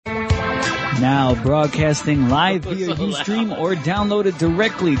Now broadcasting live via Ustream or downloaded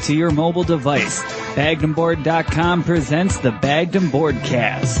directly to your mobile device. Bagdenboard.com presents the Bagden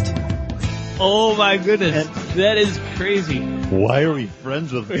Boardcast. Oh my goodness, that is crazy. Why are we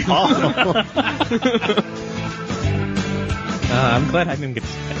friends with Paul? I'm glad I didn't get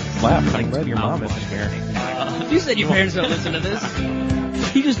slapped. I'm glad your mom isn't here. You said your parents don't listen to this.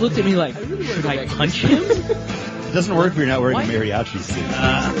 He just looked at me like, should I punch him? It doesn't work if you're not wearing a mariachi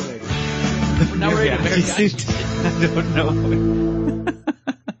suit. We're not wearing a mariachi suit. I don't know.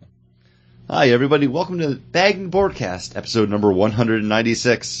 Hi, everybody. Welcome to Bagden Boardcast, episode number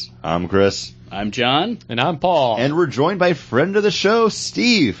 196. I'm Chris. I'm John. And I'm Paul. And we're joined by friend of the show,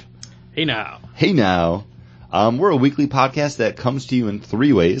 Steve. Hey now. Hey now. We're a weekly podcast that comes to you in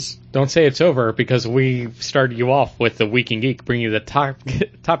three ways. Don't say it's over, because we started you off with the Week in Geek, bringing you the top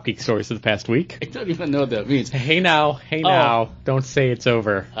geek stories of the past week. I don't even know what that means. Hey now, don't say it's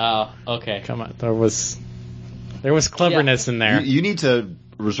over. Oh, okay. Come on, there was cleverness in there. You need to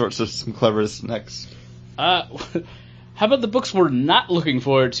resort to some cleverness next. How about the books we're not looking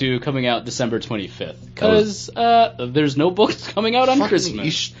forward to coming out December 25th? Because there's no books coming out on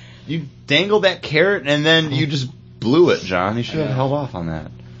Christmas. You dangled that carrot and then you just blew it, John. You should have held off on that.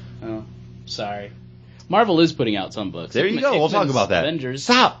 Oh, sorry. Marvel is putting out some books. There you go. We'll talk about that. Avengers.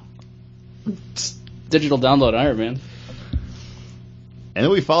 Stop! Digital download Iron Man. And then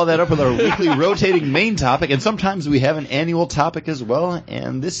we follow that up with our weekly rotating main topic, and sometimes we have an annual topic as well,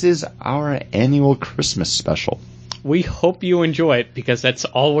 and this is our annual Christmas special. We hope you enjoy it, because that's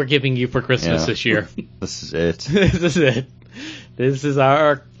all we're giving you for Christmas this year. This is it. This is it. This is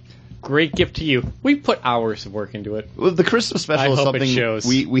our great gift to you. We put hours of work into it. Well, the Christmas special is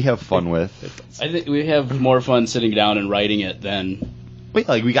something we have fun with. I think we have more fun sitting down and writing it than...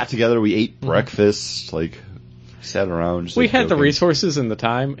 We got together, we ate breakfast, sat around. Just we had joking. the resources and the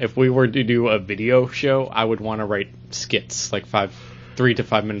time. If we were to do a video show, I would want to write skits, 3 to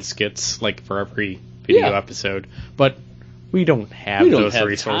 5 minute skits, for every video episode. But we don't have those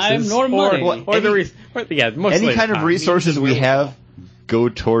resources. Time nor money. Mostly any kind of resources we have go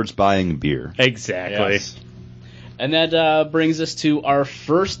towards buying beer. Exactly. Yes. And that brings us to our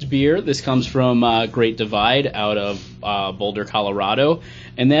first beer. This comes from Great Divide out of Boulder, Colorado.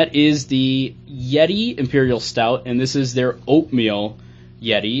 And that is the Yeti Imperial Stout. And this is their oatmeal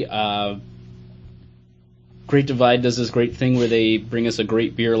Yeti. Great Divide does this great thing where they bring us a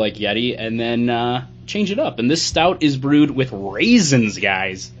great beer like Yeti and then change it up. And this stout is brewed with raisins,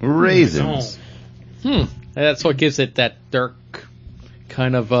 guys. Raisins. That's what gives it that dark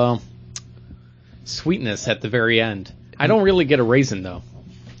kind of sweetness at the very end. I don't really get a raisin, though.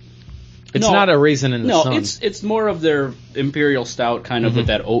 It's not a raisin in the sun. No, it's more of their Imperial Stout kind of with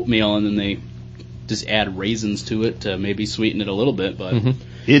that oatmeal, and then they just add raisins to it to maybe sweeten it a little bit. But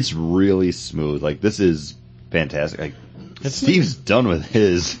It's really smooth. This is fantastic. Steve's done with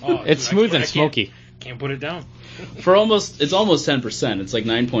his. Oh, it's smooth and smoky. Can't put it down. It's almost 10%. It's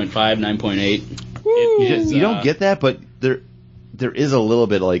 9.5, 9.8. You don't get that, but there is a little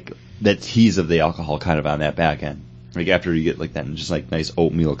bit that tease of the alcohol kind of on that back end. After you get that, and just nice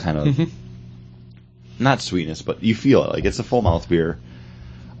oatmeal kind of, not sweetness, but you feel it. It's a full mouth beer.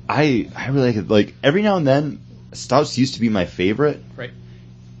 I really like it. Every now and then, stouts used to be my favorite. Right.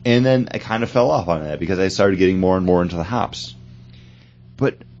 And then I kind of fell off on that because I started getting more and more into the hops.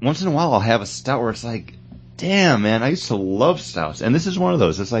 But once in a while I'll have a stout where it's damn, man, I used to love stouts. And this is one of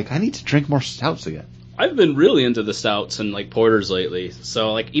those. It's I need to drink more stouts again. I've been really into the stouts and porters lately.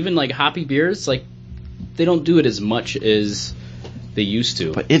 So even hoppy beers, they don't do it as much as they used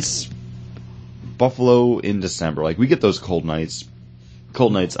to. But it's Buffalo in December. We get those cold nights.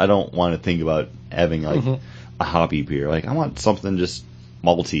 Cold nights, I don't want to think about having a hoppy beer. I want something just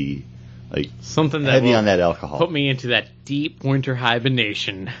malty, something that heavy on that alcohol. Put me into that deep winter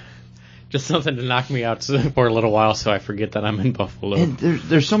hibernation. Just something to knock me out for a little while so I forget that I'm in Buffalo. And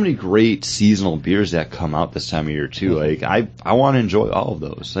there's so many great seasonal beers that come out this time of year too. I want to enjoy all of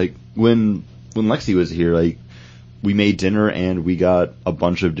those. When Lexi was here, we made dinner and we got a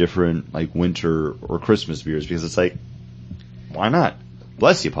bunch of different winter or Christmas beers because it's why not?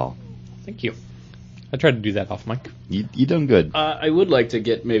 Bless you, Paul. Thank you. I tried to do that off mic. You done good. I would like to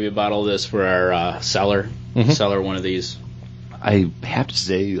get maybe a bottle of this for our cellar. Cellar one of these. I have to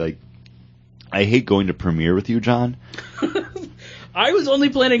say, I hate going to Premiere with you, John. I was only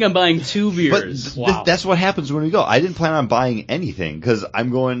planning on buying 2 beers. But that's what happens when we go. I didn't plan on buying anything because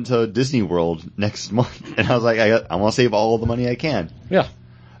I'm going to Disney World next month, and I was I want to save all the money I can. Yeah.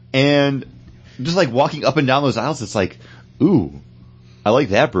 And just walking up and down those aisles, it's ooh, I like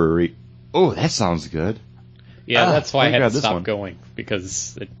that brewery. Oh, that sounds good. Yeah, that's why I had to this stop one. going,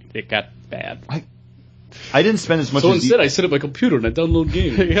 because it got bad. I didn't spend as much So as instead, I sit at my computer and I download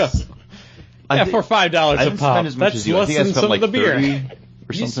games. Yeah. I For $5 I a didn't pop. spend as much That's as you. I less think I than spent some like of the beer. 30 or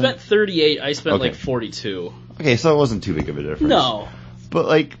You something. spent 38. I spent Okay. like 42. Okay, so it wasn't too big of a difference. No, But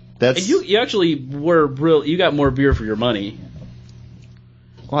like that's and you actually were real. You got more beer for your money.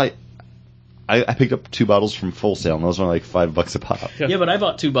 well, I picked up 2 bottles from Full Sail, and those were like $5 a pop. Yeah. Yeah, but I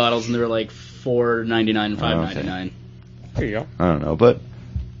bought 2 bottles and they were like $4.99 and $5.99, There you go. I don't know, but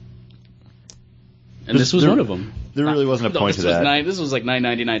and this was there- one of them. there really wasn't a point this to was that. This was like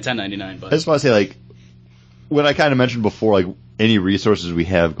 $9.99, $10.99, but I just want to say, like, what I kind of mentioned before, like, any resources we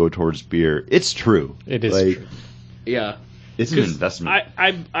have go towards beer. It's true. It is like, true. yeah. It's an 'Cause investment.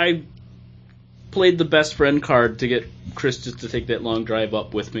 I played the best friend card to get Chris just to take that long drive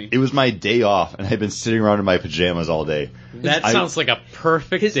up with me. It was my day off, and I've been sitting around in my pajamas all day. That sounds like a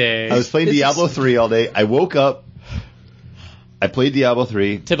perfect day. I was playing Diablo 3 all day. I woke up. I played Diablo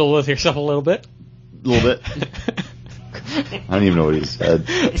 3 Tiddle with yourself a little bit. a little bit. I don't even know what he said.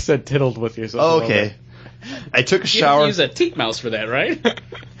 I said tiddled with yourself. Oh, a little okay. I took a You have shower. to use a teat mouse for that, right?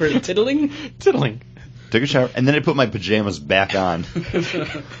 For tiddling? bit. Tiddling. Took a shower, and then I put my pajamas back on.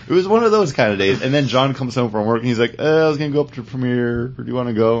 It was one of those kind of days. And then John comes home from work, and he's like, I was going to go up to Premiere. Or do you want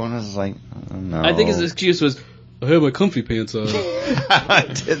to go? And I was like, no. I think his excuse was, I have my comfy pants on. I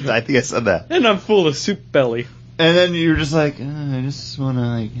didn't. I think I said that. And I'm full of soup belly. And then you were just like, I just want to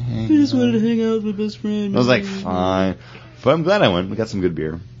like hang I just out. wanted to hang out with my best friend. I was like, fine. But I'm glad I went. We got some good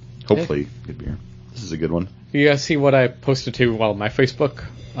beer. Hopefully, good beer. This is a good one. You guys see what I posted to my Facebook?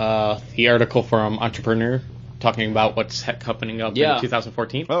 The article from Entrepreneur talking about what's happening up in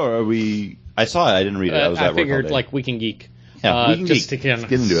 2014. Oh, are we? I saw it. I didn't read it. I was at work figured all day. like Week in Geek. Yeah, Week in just Geek. to kind Let's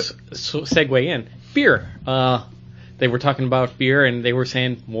get into it. Segue in. Beer. They were talking about beer, and they were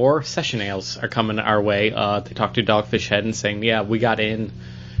saying more session ales are coming our way. They talked to Dogfish Head and saying, yeah, we got in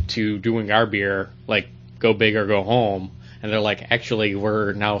to doing our beer, like, go big or go home. And they're like, actually,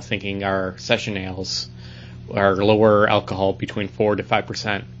 we're now thinking our session ales, our lower alcohol, between 4 to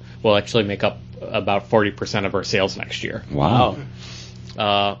 5%, will actually make up about 40% of our sales next year. Wow.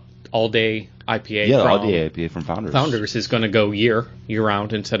 All day IPA. Yeah, from all day IPA from Founders. Founders is going to go year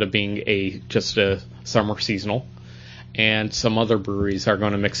round instead of being just a summer seasonal. And some other breweries are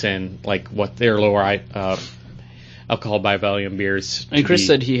going to mix in like what their lower alcohol by volume beers. And Chris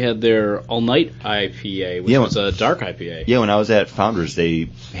said he had their all-night IPA, which was a dark IPA. Yeah, when I was at Founders, they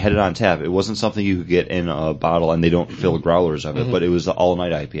had it on tap. It wasn't something you could get in a bottle, and they don't fill growlers of it, but it was the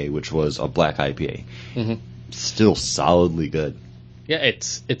all-night IPA, which was a black IPA. Mm-hmm. Still solidly good. Yeah,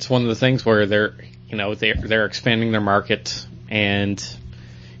 it's one of the things where they're expanding their market, and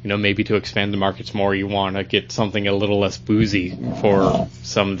maybe to expand the markets more, you want to get something a little less boozy for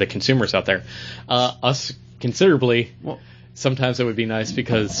some of the consumers out there. Us considerably. Well, sometimes it would be nice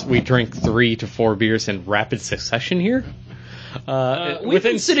because we drink 3 to 4 beers in rapid succession here. We've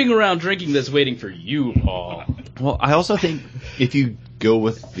been sitting around drinking this waiting for you, Paul. Well, I also think if you go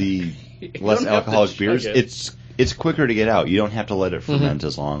with the less don't have to alcoholic chug beers, it. it's quicker to get out. You don't have to let it ferment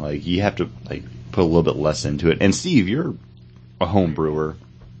as long. Like you have to like put a little bit less into it. And Steve, you're a home brewer.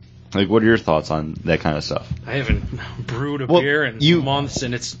 Like, what are your thoughts on that kind of stuff? I haven't brewed a Well, beer in months,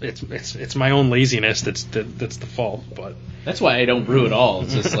 and it's my own laziness that's the fault. But That's why I don't brew at all.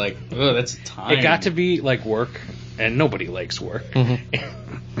 It's just like, that's time. it got to be like work, and nobody likes work.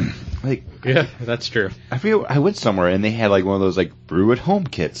 Like, Yeah, that's true. I forget. I went somewhere and they had like one of those like brew at home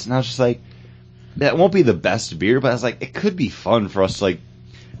kits, and I was just like, that won't be the best beer, but I was like, it could be fun for us to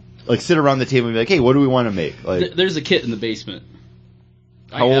like sit around the table and be like, hey, what do we want to make? Like, There's a kit in the basement.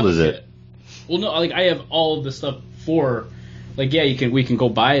 How I have old is a it? kit. Well, no, like I have all of the stuff for, like, yeah, we can go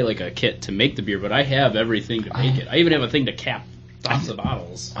buy like a kit to make the beer, but I have everything to make it. I even have a thing to cap lots of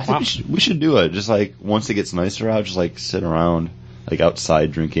bottles. I think we should do it. Just like once it gets nicer out, just like sit around like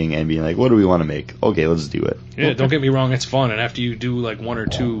outside drinking and being like, what do we want to make? Okay, let's do it. Yeah, don't get me wrong, it's fun, and after you do like 1 or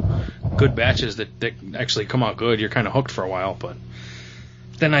 2 good batches that actually come out good, you're kind of hooked for a while. But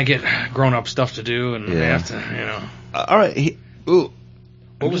then I get grown-up stuff to do, and I have to, All right. Ooh.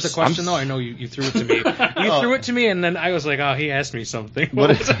 What was the question, though? I know you threw it to me. You threw it to me, and then I was like, oh, he asked me something.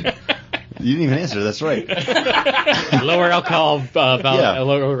 What is it? You didn't even answer. That's right. Lower alcohol, Yeah.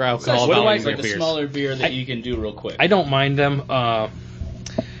 lower alcohol. What do I volume like a beers. smaller beer that you can do real quick? I don't mind them.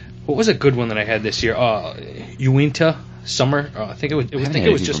 What was a good one that I had this year? Uinta Summer. I think it was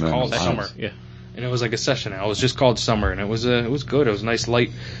anything just from them. called Summer. Yeah. And it was like a session ale. It was just called Summer, and it was good. It was nice, light.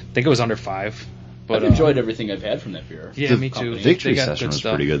 I think it was under 5. But I've enjoyed everything I've had from that beer. Yeah, me too. Victory They got Session good was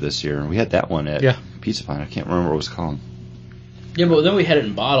stuff. pretty good this year. We had that one at Yeah. Pizza Pine. I can't remember what it was called. Yeah, but then we had it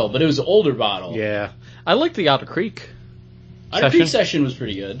in bottle, but it was an older bottle. Yeah. I like the Otter Creek. Otter Creek session was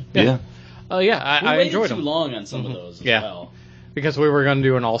pretty good. Yeah. Oh, I enjoyed too them. long on some of those as well. Because we were going to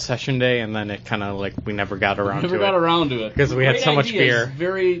do an all-session day, and then it kind of, like, we never got around to it. Never got around to it. Because we had so much beer.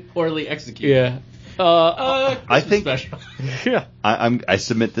 Very poorly executed. Yeah. I think... Special. Yeah. I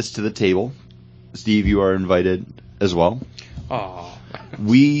submit this to the table. Steve, you are invited as well. Oh.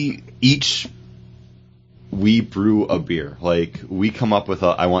 We brew a beer. Like, we come up with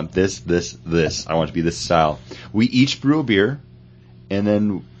I want this. I want it to be this style. We each brew a beer, and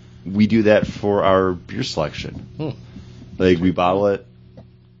then we do that for our beer selection. Like, we bottle it.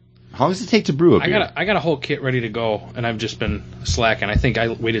 How long does it take to brew a beer? I got a whole kit ready to go, and I've just been slacking. I think I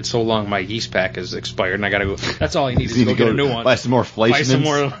waited so long, my yeast pack is expired, and I got to go. That's all I need is to go get a new one. Buy some more Fleischmann's? Buy some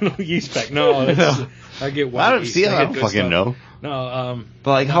more yeast pack. No, I get one. I don't see. I don't fucking know. No,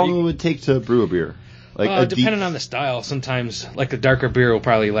 but like, how long would it take to brew a beer? Like, depending on the style, sometimes like a darker beer will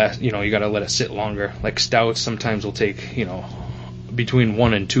probably last. You got to let it sit longer. Like stouts, sometimes will take between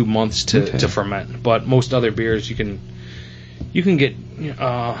 1 and 2 months to ferment. But most other beers, you can get.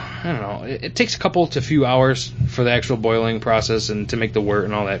 I don't know. It takes a couple to few hours for the actual boiling process and to make the wort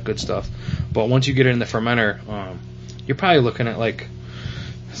and all that good stuff. But once you get it in the fermenter, you're probably looking at like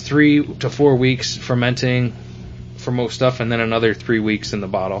 3 to 4 weeks fermenting for most stuff, and then another 3 weeks in the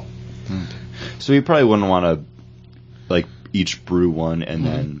bottle. So you probably wouldn't want to like each brew one and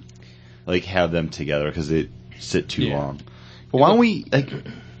then like have them together because they sit too long. But why don't we like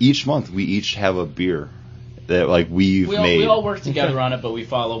each month we each have a beer that like we've made. We all work together on it, but we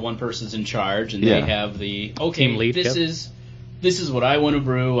follow one person's in charge, and they have the team lead. This is what I want to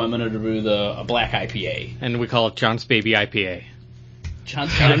brew. I'm going to brew a black IPA, and we call it John's Baby IPA.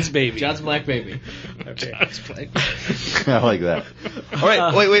 John's Baby. John's Black Baby. Okay. John's Black. I like that. All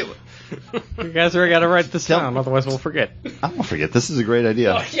right, wait. You guys are gotta write this down, otherwise we'll forget. I won't forget. This is a great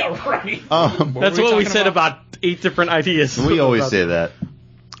idea. Oh, yeah, right. That's what we said about 8 different ideas. We always say that.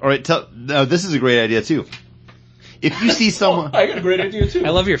 All right, now this is a great idea too. If you see someone, I got a great idea too.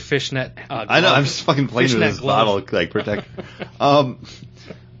 I love your fishnet. I know. I'm just fucking playing with this bottle, like protect.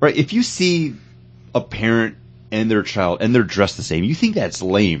 Right. If you see a parent and their child and they're dressed the same, you think that's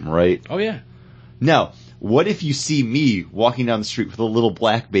lame, right? Oh yeah. Now, what if you see me walking down the street with a little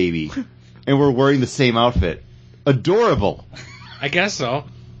black baby, and we're wearing the same outfit? Adorable. I guess so.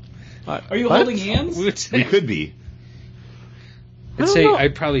 Are you holding hands? We could be.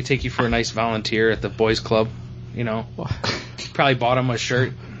 I'd probably take you for a nice volunteer at the boys' club. Probably bought him a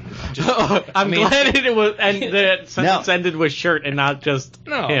shirt. I'm glad it was, and the sentence ended with shirt and not just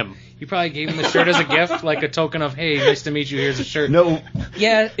him. You probably gave him the shirt as a gift, like a token of, hey, nice to meet you, here's a shirt. No.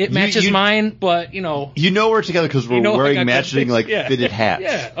 Yeah, it matches mine, but, You know we're together because we're wearing matching, fitted hats.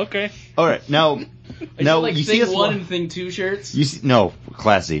 Yeah, okay. All right, now you see us one and thing 2 shirts? No,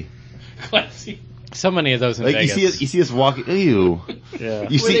 classy. Classy. So many of those in Vegas. You see us walking, ew. Yeah.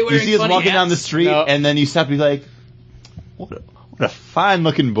 You see us walking down the street, and then you stop and be like, what a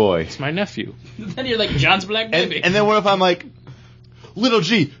fine-looking boy. It's my nephew. Then you're like, John's Black Baby. And then what if I'm like, Little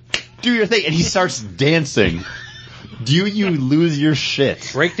G, do your thing, and he starts dancing. Do you lose your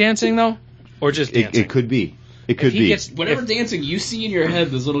shit? Break dancing though, or just dancing? It could be. It could be. Whatever dancing you see in your head,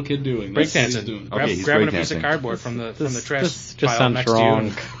 this little kid doing. Break dancing. Grabbing a piece of cardboard from the trash. This just pile sounds next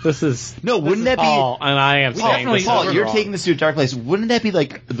wrong. To you. This is wouldn't that be? Paul, and I am saying this Paul, is you're wrong. taking this to a dark place. Wouldn't that be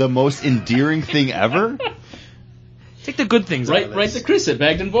like the most endearing thing ever? Take the good things out of this. Right to Chris at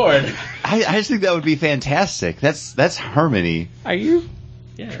Bagged and Board. I just think that would be fantastic. That's harmony. Are you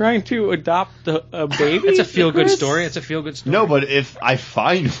trying to adopt a baby? It's a feel-good story. It's a feel-good story. No, but if I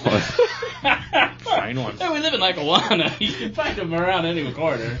find one. Find one. Hey, we live in Lackawanna. You can find them around any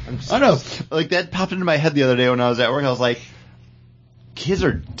corner. I know. Like, that popped into my head the other day when I was at work. I was like, kids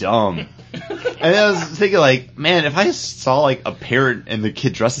are dumb. And I was thinking, like, man, if I saw, like, a parent and the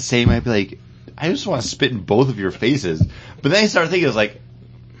kid dressed the same, I'd be like, I just want to spit in both of your faces. But then I started thinking, I was like,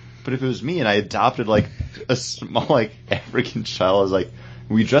 but if it was me and I adopted, like, a small, like, African child, I was like,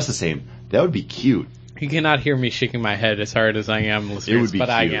 we dress the same, that would be cute. You cannot hear me shaking my head as hard as I am, listeners, it would be but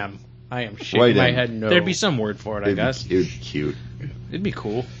cute. I am shaking my head no. There'd be some word for it, I guess. It would be cute. It'd be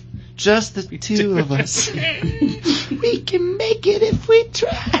cool. Just the two of us. We can make it if we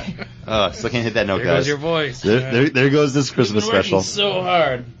try. Oh, still can't hit that note, there guys. There goes your voice. There goes this Christmas special. So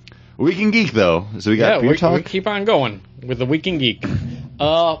hard. We can geek, though. So we got beer talk. We keep on going with the Week in Geek.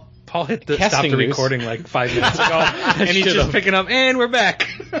 Paul stopped the news. recording like 5 minutes ago, and he's just picking up, and we're back.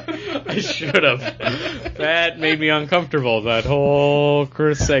 I should have. That made me uncomfortable, that whole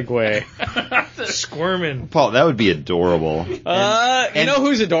Chris segue. Squirming. Paul, that would be adorable. You know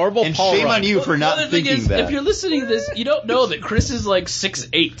who's adorable? And Paul shame Rudd. on you for not thinking that. If you're listening to this, you don't know that Chris is like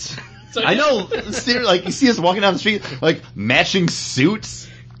 6'8". So I know. Like, you see us walking down the street, like, matching suits,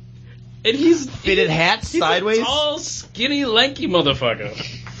 and he's fitted hats sideways. A tall, skinny, lanky motherfucker.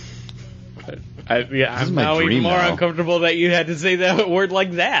 I'm my now even dream more now. uncomfortable that you had to say that word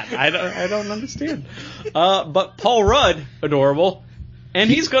like that. I don't understand. But Paul Rudd, adorable, and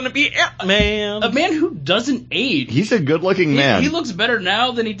he's going to be Ant-Man. A man who doesn't age. He's a good-looking man. He looks better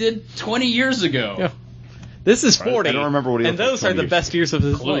now than he did 20 years ago. Yeah. This is 40. I don't remember what he and looked like those are 20 the years. best years of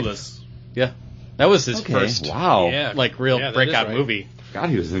his life. Clueless. Yeah. That was his Okay, first wow. real that breakout is right. movie. God,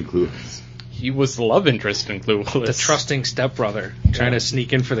 he was in Clueless. He was the love interest in Clueless. The trusting stepbrother trying to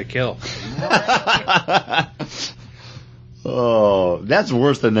sneak in for the kill. Oh, that's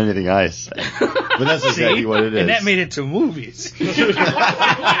worse than anything I said. But that's exactly what it is. And that made it to movies.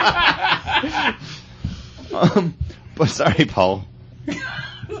 But sorry, Paul.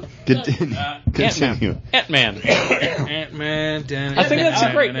 Continue. Ant-Man. Ant-Man. I think that's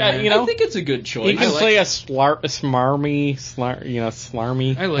a great, I think it's a good choice. He can like play a smarmy,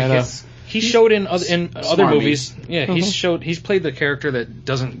 slarmy. I like kinda- it. He showed in other Smarmy. movies. Yeah, he's played the character that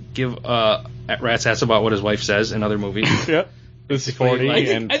doesn't give a rat's ass about what his wife says in other movies. Yep. This is 40 I think-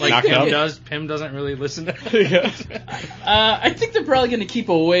 and I think knocked they out. did. Pim doesn't really listen to I think they're probably going to keep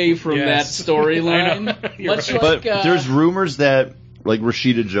away from Yes. that storyline. I know. You're Much right. like, But there's rumors that like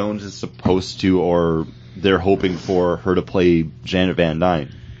Rashida Jones is supposed to, or they're hoping for her to play Janet Van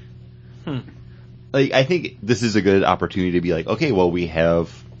Dyne. Like, I think this is a good opportunity to be like, okay, well, we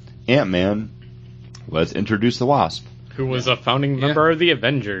have Ant-Man. Let's introduce the Wasp. Who was a founding member of the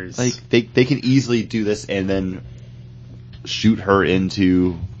Avengers. Like, they can easily do this and then shoot her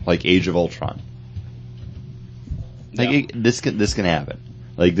into like Age of Ultron. Like, this can happen.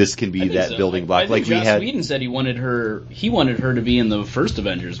 Like, this can be that building block. I think Like we Joss had. Whedon said he wanted her to be in the first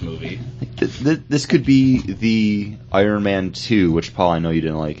Avengers movie. This could be the Iron Man 2, which, Paul, I know you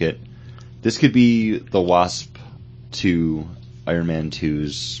didn't like it. This could be the Wasp to Iron Man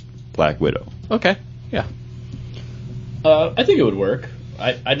 2's Black Widow. okay. Yeah. I think it would work.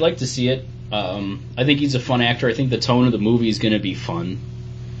 I'd like to see it. I think he's a fun actor. I think the tone of the movie is going to be fun.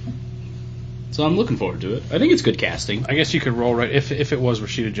 So I'm looking forward to it. I think it's good casting. I guess you could roll right if it was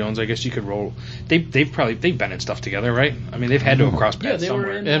Rashida Jones. I guess you could roll. They've been in stuff together, right? I mean, they've had to have crossed paths they were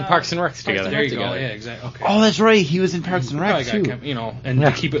somewhere. in And Parks and Recs together. There you together. go. Yeah, exactly. Okay. Oh, that's right. He was in Parks and Rec, Probably got too. and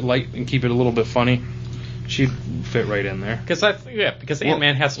to keep it light and keep it a little bit funny, she'd fit right in there. Because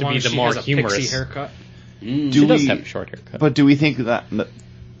Ant-Man has to As long be as the she more has a humorous. pixie haircut. Do She does we- have a short haircut. But do we think that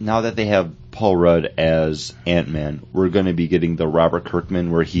now that they have Paul Rudd as Ant-Man, we're going to be getting the Robert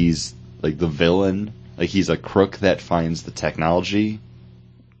Kirkman where he's like the villain? Like, he's a crook that finds the technology?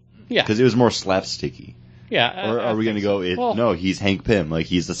 Yeah. Because it was more slapsticky. Yeah. Or are we going to go, well- no, he's Hank Pym, like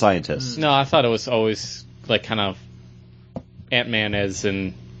he's the scientist. No, I thought it was always like kind of Ant-Man as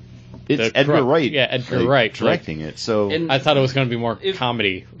in. It's the Edgar crook. Wright. Yeah, Edgar Wright, directing it. So And I thought it was going to be more If-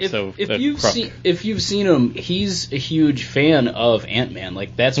 comedy. If the you've crook. seen him, he's a huge fan of Ant-Man.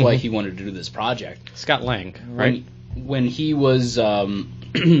 Like that's why he wanted to do this project. Scott Lang, right? When he was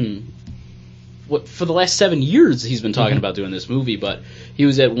for the last 7 years he's been talking about doing this movie, but he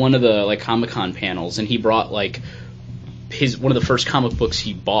was at one of the like Comic-Con panels and he brought like one of the first comic books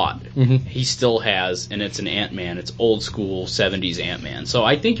he bought. He still has, and it's an Ant-Man. It's old school 70s Ant-Man. So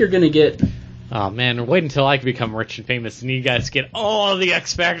I think you're going to get Oh man, wait until I become rich and famous and you guys get all the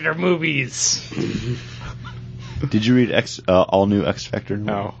X Factor movies. did you read all new X Factor?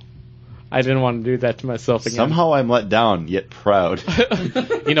 No. I didn't want to do that to myself again. Somehow I'm let down, yet proud.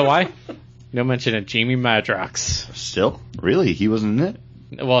 You know why? No mention of Jamie Madrox. Still? Really? He wasn't in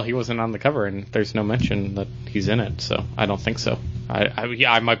it? Well, he wasn't on the cover, and there's no mention that he's in it, so I don't think so.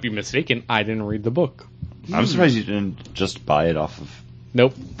 I might be mistaken. I didn't read the book. I'm surprised you didn't just buy it off of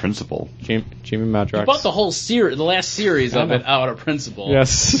Nope. principle. Jamie Madrox. you bought the whole series, the last series of I it know. out of principle.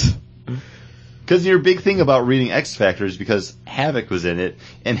 Yes. Because your big thing about reading X Factor is because Havoc was in it,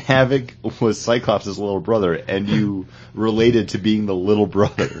 and Havoc was Cyclops' little brother, and you related to being the little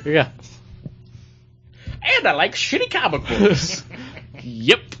brother. Yeah. And I like shitty comic books.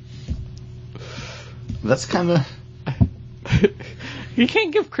 Yep. That's kind of... You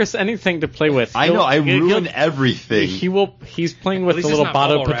can't give Chris anything to play with. I know, I ruined everything. He's playing with least the it's little not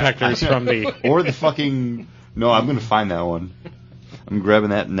bottle bubble wrap. protectors from the. Or the fucking... No, I'm going to find that one. I'm grabbing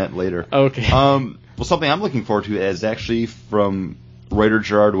that net later. Okay. Well, something I'm looking forward to is actually from writer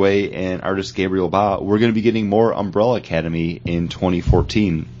Gerard Way and artist Gabriel Ba, we're going to be getting more Umbrella Academy in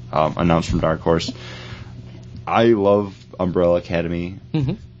 2014, announced from Dark Horse. I love Umbrella Academy.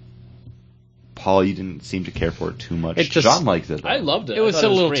 Mhm. Paul, you didn't seem to care for it too much. It just- John liked it, though. I loved it. It was I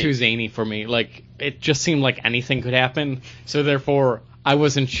thought a little great. too zany for me. Like, it just seemed like anything could happen. So therefore, I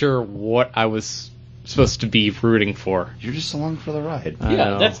wasn't sure what I was supposed to be rooting for. You're just along for the ride. I Yeah,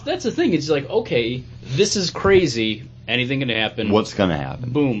 know. that's the thing. It's like, okay, this is crazy. Anything can happen. What's going to happen?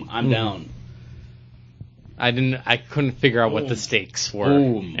 Boom, I'm down. I couldn't figure out what the stakes were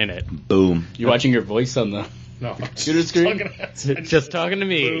Boom. in it. Boom. You watching your voice on the No. computer screen? Just talking to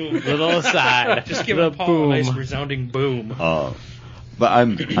me. Boom. Little aside. Just The give Paul boom. a nice resounding boom. But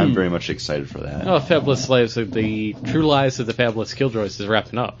I'm very much excited for that. Oh, Fabulous Lives of the True Lives of the Fabulous Killjoys is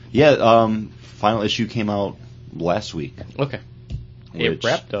wrapping up. Yeah, final issue came out last week. Okay. Which- It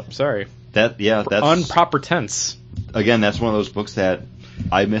wrapped up, sorry. That's On proper tense. again, that's one of those books that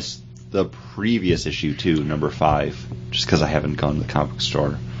I missed the previous issue too, number 5, just because I haven't gone to the comic book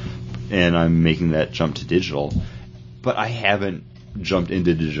store, and I'm making that jump to digital. But I haven't jumped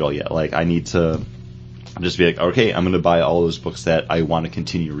into digital yet. Like, I need to just be like, okay, I'm going to buy all those books that I want to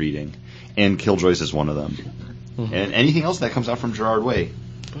continue reading, and Killjoys is one of them. Mm-hmm. And anything else that comes out from Gerard Way.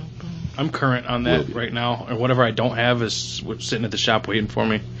 I'm current on that right now, or whatever I don't have is sitting at the shop waiting for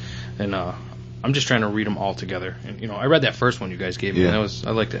me, and I'm just trying to read them all together. And I read that first one you guys gave me, Yeah. and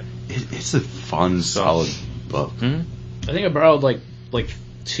I liked it. It's a fun, solid book. I think I borrowed like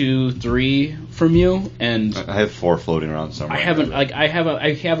 2, 3 from you, and I have 4 floating around somewhere. I haven't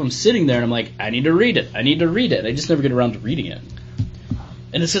I have them sitting there, and I'm like, I need to read it. I just never get around to reading it.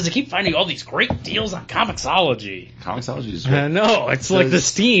 And it's because I keep finding all these great deals on Comixology. Comixology is I great. know, it's like the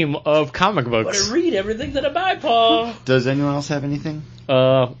Steam of comic But books. I read everything that I buy, Paul. Does anyone else have anything?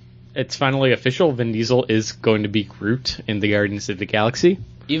 It's finally official. Vin Diesel is going to be Groot in the Guardians of the Galaxy.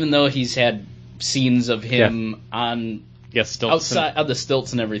 Even though he's had scenes of him on Yes, still outside of the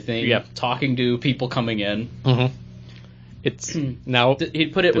stilts and everything, Yeah. talking to people coming in. It's now. He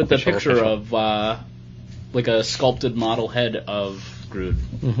put it with the official. picture of like a sculpted model head of Groot.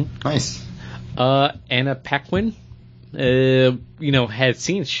 Nice. Anna Paquin, had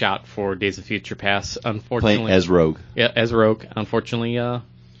scenes shot for Days of Future Past. Unfortunately, Playing as Rogue. Yeah, as Rogue. Unfortunately,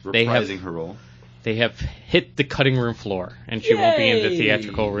 they have Reprising her role. they have hit the cutting room floor, and she won't be in the Yay!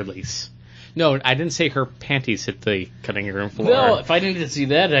 theatrical release. No, I didn't say her panties hit the cutting room floor. Well, if I need to see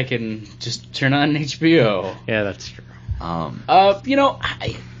that, I can just turn on HBO. Yeah, that's true.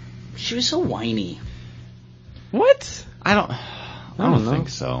 She was so whiny. What? I don't don't know. think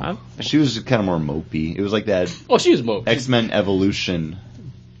so. I- She was kind of more mopey. It was like that Well, she was mopey. X-Men Evolution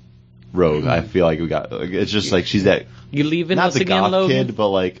Rogue. I feel like it's just like she's that, You leaving not us the again, goth Logan? kid, but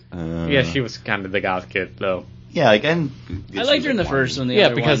like Yeah, she was kind of the goth kid, though. yeah, like, and I liked her in the first one. The Yeah,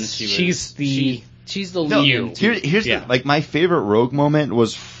 other because ones, she's the she's the No, lead. here's Yeah. like my favorite Rogue moment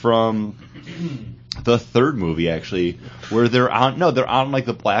was from the third movie, actually, where they're on like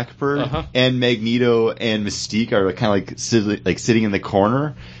the Blackbird, Uh-huh. and Magneto and Mystique are kind of like sitting in the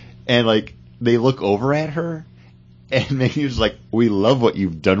corner, and like they look over at her, and Magneto's like, "We love what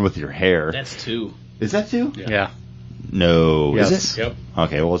you've done with your hair." That's 2. Is that 2? Yeah. No, Yes. is it? Yep.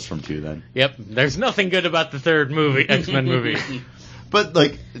 Okay, well it's from 2 then. Yep. There's nothing good about the third movie, X-Men movie. But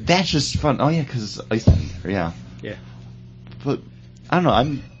like that's just fun. Oh yeah, because Iceman. Yeah. Yeah. But I don't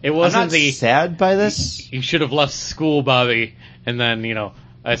know. It wasn't I'm not the- sad by this. You should have left school, Bobby, and then,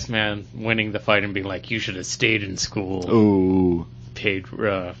 Iceman winning the fight and being like, you should have stayed in school. Ooh, Paid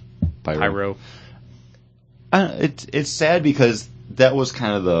Pyro. It's sad because that was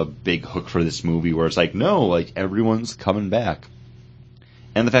kind of the big hook for this movie, where it's like, no, like everyone's coming back,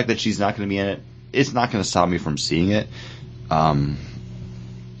 and the fact that she's not going to be in it, it's not going to stop me from seeing it.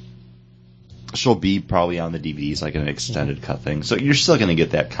 She'll be probably on the DVDs, like an extended cut thing, so you're still going to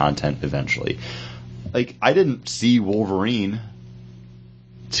get that content eventually. Like, I didn't see Wolverine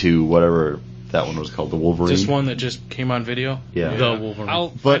to whatever that one was called, the Wolverine. Just one that just came on video. Yeah. The Wolverine. I'll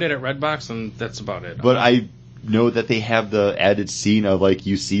But- find it at Redbox, and that's about it. But I know that they have the added scene of, like,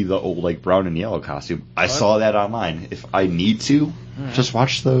 you see the old, like, brown and yellow costume. I saw that online. If I need to, just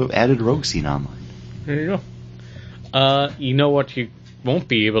watch the added Rogue scene online. There you go. You know what you won't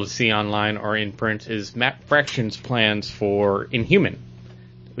be able to see online or in print is Matt Fraction's plans for Inhuman,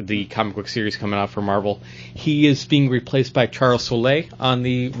 the comic book series coming out for Marvel. He is being replaced by Charles Soule on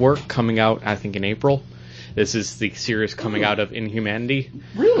the work coming out, I think, in April. This is the series coming out of Inhumanity.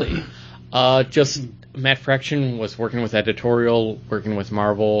 Really? Just Matt Fraction was working with editorial, working with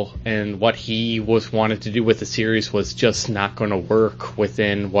Marvel, and what he wanted to do with the series was just not going to work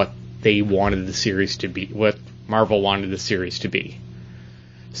within what they wanted the series to be, what Marvel wanted the series to be.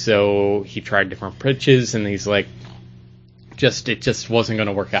 So he tried different pitches, and he's like, it just wasn't going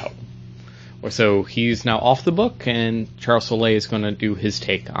to work out. So he's now off the book, and Charles Soule is going to do his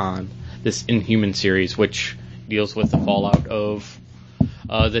take on this Inhuman series, which deals with the fallout of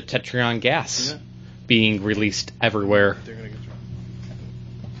the Tetrion gas being released everywhere.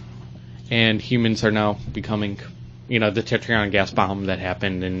 And humans are now becoming, the Tetrion gas bomb that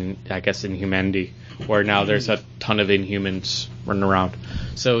happened in Humanity, where now there's a ton of Inhumans running around.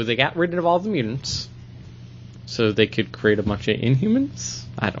 So they got rid of all the mutants, so they could create a bunch of Inhumans.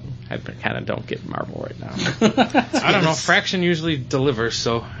 I kind of don't get Marvel right now. I don't know. Fraction usually delivers,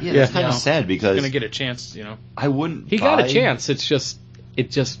 so it's kind of sad because he's gonna get a chance. I wouldn't. He got a chance. It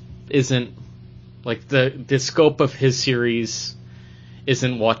just isn't like the scope of his series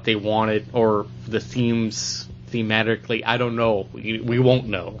isn't what they wanted, or the themes thematically. I don't know. We won't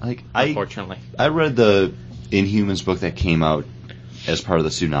know. Unfortunately, I read the Inhumans book that came out as part of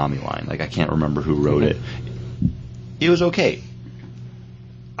the Tsunami line. I can't remember who wrote it. It was okay.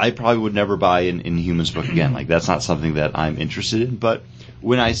 I probably would never buy an Inhumans book again. That's not something that I'm interested in. But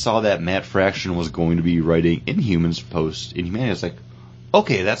when I saw that Matt Fraction was going to be writing Inhumans post Inhumanity, I was like,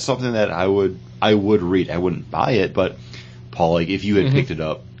 okay, that's something that I would read. I wouldn't buy it, but Paul, if you had picked it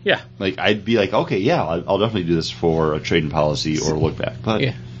up, I'd be like, okay, yeah, I'll definitely do this for a trading policy or look back.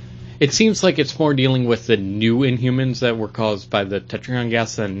 But it seems like it's more dealing with the new Inhumans that were caused by the Tetrion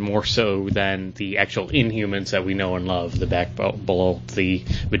gas, and more so than the actual Inhumans that we know and love. The below the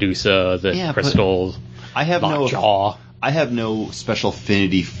Medusa, the Crystal, Lockjaw. I have no special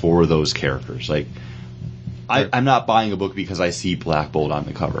affinity for those characters. I'm not buying a book because I see Black Bolt on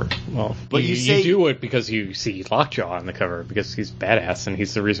the cover. Well, but you do it because you see Lockjaw on the cover, because he's badass, and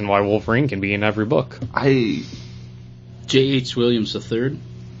he's the reason why Wolverine can be in every book. J.H. Williams III.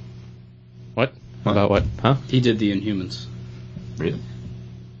 What? About what? Huh? He did the Inhumans. Really?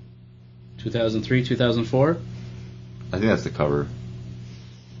 2003, 2004? I think that's the cover.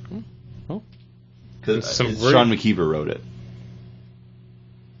 Oh. Because Sean McKeever wrote it.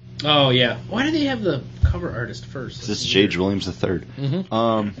 Oh, yeah. Why do they have the cover artist first? This is J.H. Williams III. Mm-hmm.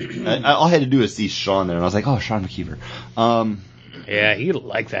 All I had to do is see Sean there, and I was like, oh, Sean McKeever. Yeah, you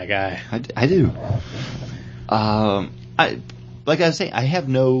like that guy. I do. Like I was saying, I have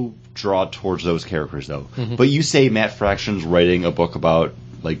no draw towards those characters, though. Mm-hmm. But you say Matt Fraction's writing a book about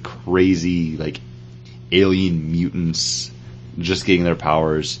crazy alien mutants just getting their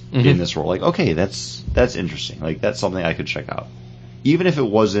powers in this world. Okay, that's interesting. That's something I could check out. Even if it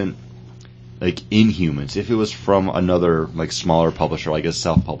wasn't Inhumans, if it was from another smaller publisher, a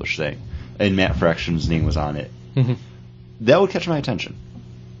self-published thing, and Matt Fraction's name was on it, that would catch my attention.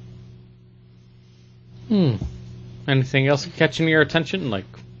 Anything else catching your attention?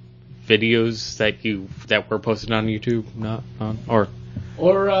 Videos that were posted on YouTube, not on, or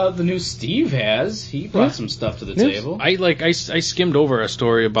the new Steve has. He brought some stuff to the table. I skimmed over a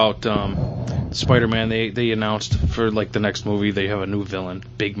story about Spider-Man. They announced for the next movie they have a new villain,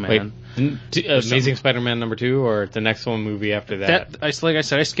 Big Man. Wait, Amazing Spider-Man number 2, or the next one movie after that? Like I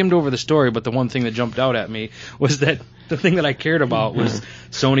said, I skimmed over the story, but the one thing that jumped out at me was that the thing that I cared about was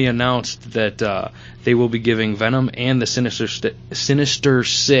Sony announced that they will be giving Venom and the Sinister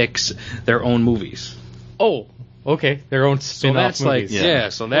Six their own movies. Oh, okay, their own spin-off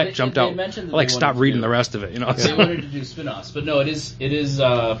movies. So that jumped out. Stop reading the rest of it. They wanted to do spin-offs, but no, it is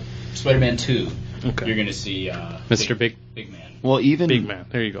Spider-Man 2. Okay. You're going to see Mr. Big Man. Well, even Big Man.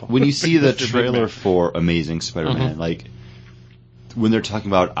 There you go. When you see the trailer for Amazing Spider-Man, when they're talking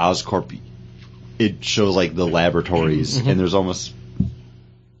about Oscorp, it shows the laboratories, and there's almost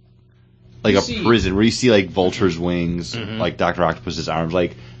a prison where you see Vulture's wings, Dr. Octopus's arms.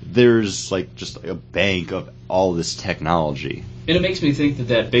 There's just a bank of all this technology. And it makes me think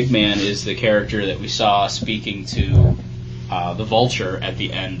that Big Man is the character that we saw speaking to the Vulture at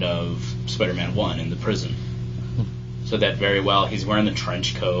the end of Spider-Man 1 in the prison. So that very well, he's wearing the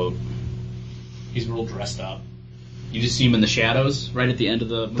trench coat. He's real dressed up. You just see him in the shadows right at the end of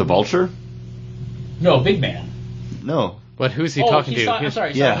the movie. The Vulture? No, Big Man. No. But who's he talking to? I'm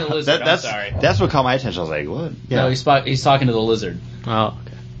sorry, he's talking to the lizard. I'm sorry. That's what caught my attention. I was like, what? Yeah. No, he's talking to the lizard. Oh,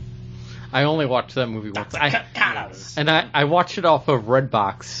 okay. I only watched that movie once. I watched it off of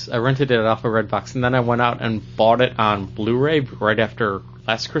Redbox. I rented it off of Redbox, and then I went out and bought it on Blu-ray right after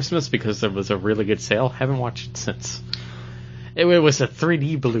last Christmas because there was a really good sale. Haven't watched it since. It was a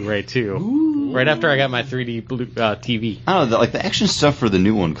 3D Blu-ray too. Ooh. Right after I got my 3D TV. I don't know. The action stuff for the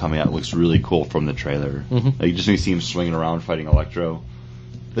new one coming out looks really cool from the trailer. You just see him swinging around fighting Electro.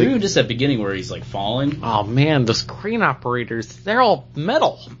 Even just that beginning where he's falling. Oh man, those crane operators, they're all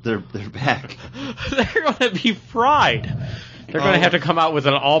metal. They're back. They're going to be fried. They're going to have to come out with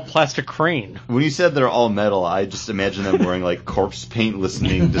an all-plastic crane. When you said they're all metal, I just imagine them wearing corpse paint,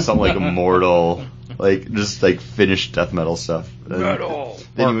 listening to something Immortal, just finished death metal stuff. Metal.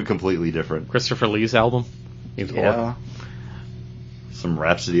 Then you went completely different. Christopher Lee's album. Yeah. Some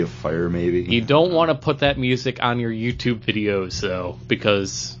Rhapsody of Fire, maybe. You don't want to put that music on your YouTube videos, though,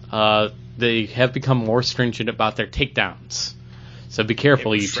 because they have become more stringent about their takedowns. So be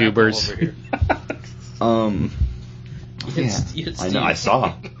careful, YouTubers. I know. I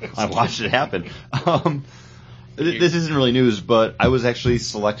saw. I watched it happen. This isn't really news, but I was actually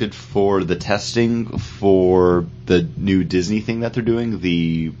selected for the testing for the new Disney thing that they're doing,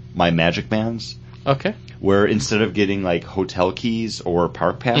 the My Magic Bands. Okay. Where instead of getting like hotel keys or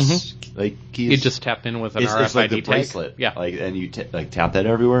park pass like keys, you just tap in with an RFID it's like the tag. bracelet. Yeah. Like, and you tap that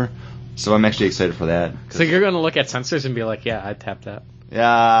everywhere. So I'm actually excited for that. So you're going to look at sensors and be like, yeah, I tapped that.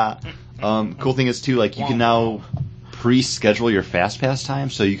 Yeah. Cool thing is too, like you can now pre-schedule your FastPass time,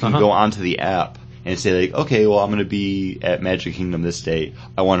 so you can go onto the app and say like, okay, well I'm going to be at Magic Kingdom this day.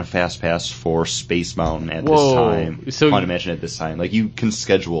 I want a FastPass for Space Mountain at this time. So Haunted Mansion at this time. Like you can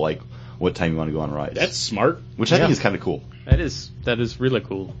schedule like what time you want to go on rides. That's smart. Which I think is kind of cool. That is really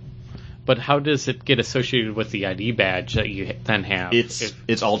cool. But how does it get associated with the ID badge that you then have?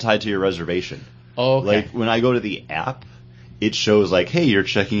 It's all tied to your reservation. Oh, okay. Like when I go to the app, it shows like, hey, you're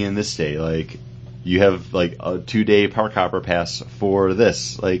checking in this day. Like you have like a 2-day park hopper pass for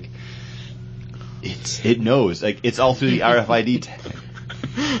this. Like it knows. Like it's all through the RFID tag.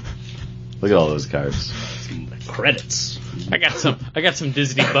 Look at all those cards. Credits. I got some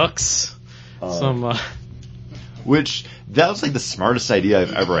Disney bucks. Which that was like the smartest idea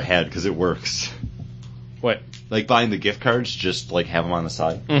I've ever had because it works. What? Like buying the gift cards, just like have them on the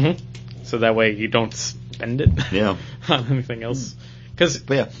side. Mm-hmm. So that way you don't spend it. Yeah. On anything else. Because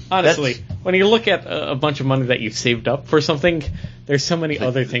yeah, honestly, when you look at a bunch of money that you've saved up for something, there's so many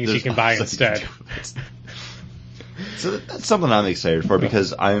other things you can buy instead. So that's something I'm excited for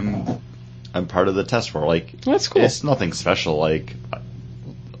because I'm part of the test for. Like that's cool. It's nothing special. Like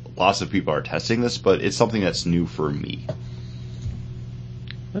lots of people are testing this, but it's something that's new for me.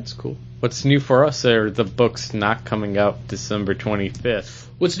 That's cool. What's new for us are the books not coming out December 25th.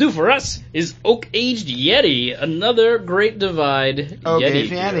 What's new for us is Oak Aged Yeti, another Great Divide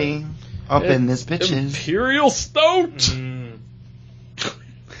Yeti. Up in this bitches. Imperial Stout!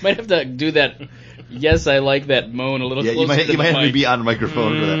 Might have to do that. Yes, I like that moan a little closer. You might have to be on a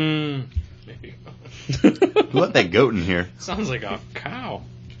microphone for that. Who let that goat in here? Sounds like a cow.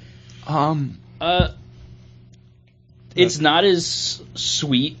 It's not as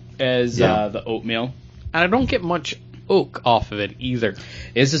sweet as the oatmeal. And I don't get much oak off of it either.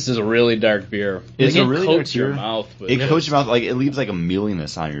 This is a really dark beer. It's a really coats dark beer. Your mouth. But it coats your mouth. Like it leaves like a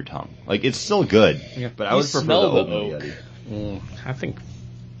mealiness on your tongue. Like it's still good. Yeah. But I would prefer the oatmeal Yeti. I think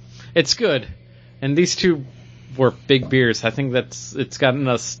it's good. And these two were big beers. I think it's gotten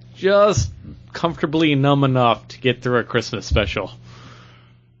us just comfortably numb enough to get through a Christmas special.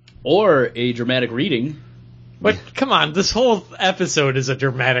 Or a dramatic reading. But come on, this whole episode is a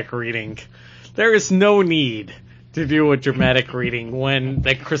dramatic reading. There is no need to do a dramatic reading when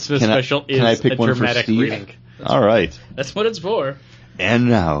the Christmas special is a dramatic reading. All right. That's what it's for. And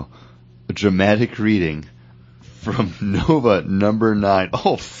now, a dramatic reading from Nova number 9.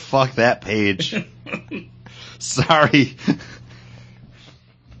 Oh, fuck that page. Sorry.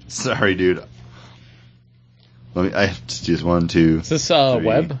 Sorry, dude. I have to choose 1, 2. Is this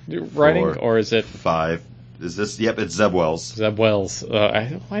web writing, 4, or is it 5? Is this? Yep, it's Zeb Wells. Zeb Wells.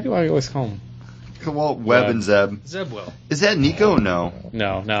 Why do I always call him? Well, Webb and Zeb. Zebwell. Is that Nico? No.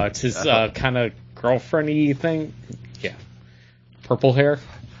 No, it's his kind of girlfriend-y thing. Yeah. Purple hair.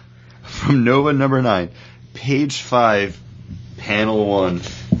 From Nova number 9, page 5, panel 1.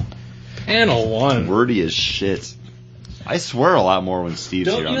 Panel 1. Wordy as shit. I swear a lot more when Steve's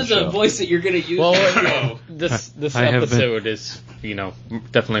here on the show. Don't use a voice that you're going to use. Well, this episode is,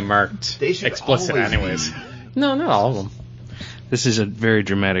 definitely marked explicit anyways. No, not all of them. This is a very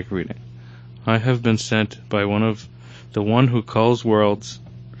dramatic reading. I have been sent by the one who calls worlds,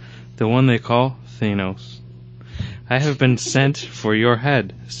 the one they call Thanos. I have been sent for your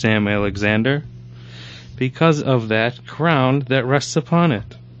head, Sam Alexander, because of that crown that rests upon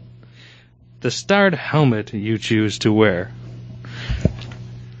it. The starred helmet you choose to wear.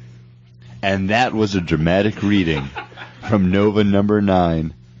 And that was a dramatic reading from Nova number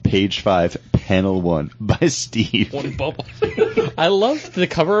 9, page 5, panel 1, by Steve. One bubble. I loved the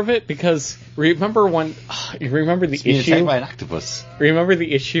cover of it because remember the issue by an octopus. Remember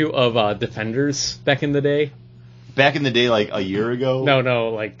the issue of Defenders back in the day? Back in the day, like a year ago? No,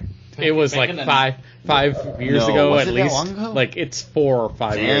 like it was like 5 years ago at least. That long ago? Like it's 4 or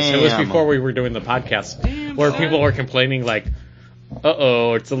 5 years. It was before we were doing the podcast, where people were complaining like,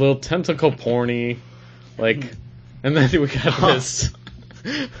 "Uh-oh, it's a little tentacle porny," like, and then we got this.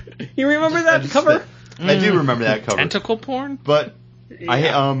 You remember that cover? I do remember that cover. Tentacle porn? But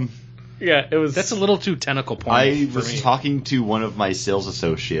Yeah, it was. That's a little too tentacle porn. I for was me. talking to one of my sales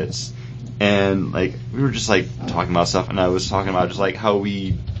associates, and like we were just like talking about stuff, and I was talking about just like how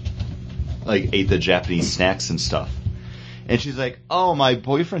we like ate the Japanese snacks and stuff. And she's like, "Oh, my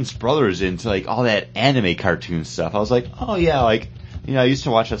boyfriend's brother is into like all that anime cartoon stuff." I was like, "Oh yeah, like I used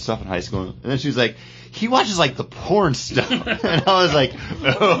to watch that stuff in high school." And then she was like, "He watches like the porn stuff," and I was like,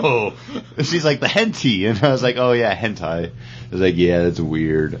 "Oh." And she's like, "The hentai," and I was like, "Oh yeah, hentai." I was like, "Yeah, that's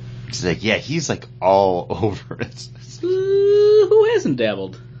weird." She's like, "Yeah, he's like all over it." Who hasn't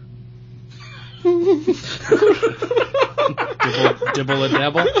dabbled? Dibble a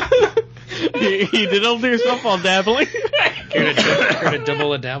dabble? You diddled yourself while dabbling. You're gonna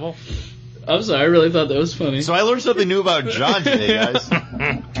dibble a dabble? I'm sorry, I really thought that was funny. So I learned something new about John today, guys.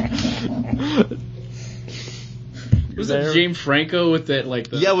 Was it James Franco with that like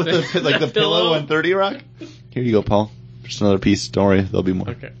the Yeah, with the pillow on 30 Rock. Here you go, Paul. Just another piece. Don't worry, there'll be more.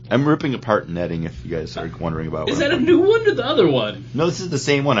 Okay. I'm ripping apart netting. If you guys are wondering about. Is what that a I'm new one or the other one? No, this is the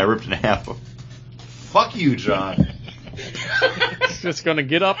same one. I ripped in half. Fuck you, John. Just gonna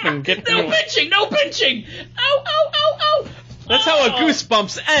get up and get. No pinching! No pinching! Ow! Ow! Ow! Ow! That's how a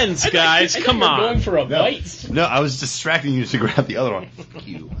Goosebumps ends, guys. I think Come we're on. going for a bite. No, I was distracting you to grab the other one. Fuck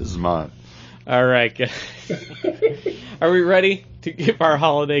you. This is mine. All right, guys. Are we ready to give our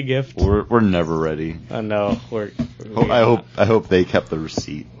holiday gift? We're never ready. Oh no, I hope they kept the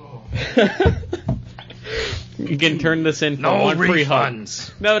receipt. You can turn this into No one free hug.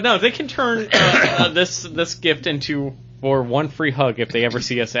 refunds. No, they can turn this gift into for one free hug if they ever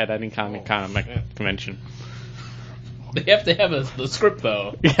see us at any comic convention. They have to have the script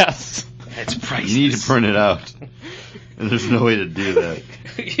though. Yes. That's priceless. You need to print it out. And there's no way to do that.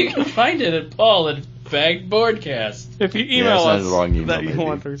 You can find it at Paul at Bagboardcast. If you Yeah, email it's not us the wrong email, that you maybe.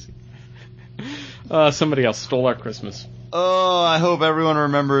 want to receive. Somebody else stole our Christmas. Oh, I hope everyone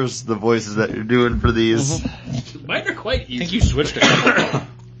remembers the voices that you're doing for these. Mine are quite I easy. think you switched a couple.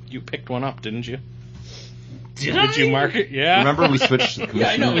 You picked one up, didn't you? Did you mark it? Yeah. Remember we switched the Yeah,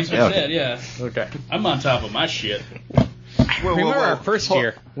 I know. We commissioner? switched that. Yeah, Okay. I'm on top of my shit. Remember our first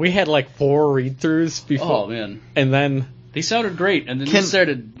year? We had like 4 read-throughs before, Oh man, and then they sounded great, and then Can- they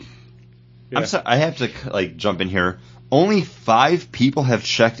started. I'm sorry, I have to like jump in here. Only 5 people have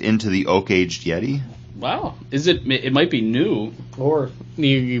checked into the oak-aged Yeti. Wow, is it? It might be new. or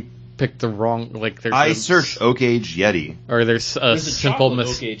you picked the wrong there's I searched oak-aged Yeti. or there's a There's a simple chocolate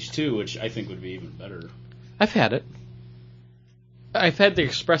mis. oak age too, which I think would be even better. I've had it. I've had the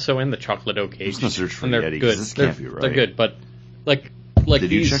espresso and the chocolate oak aged. gonna search for and they're Yeti, 'cause good. this they're, can't be right. They're good, but like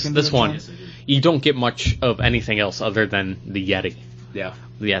Did you check these, into this it, one, John? Yes, I did. you don't get much of anything else other than the Yeti. Yeah,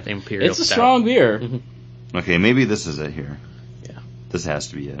 The Imperial it's a Stout. strong beer. Mm-hmm. Okay, maybe this is it here. Yeah. This has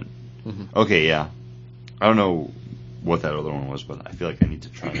to be it. Mhm. Okay, yeah. I don't know what that other one was, but I feel like I need to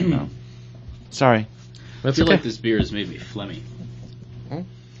try it now. Sorry. I That's feel okay. like this beer has made me phlegmy.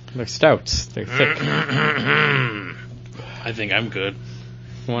 They're stouts. They're thick. I think I'm good.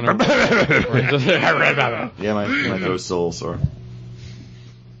 Wanna- Yeah, my throat's still a little sore.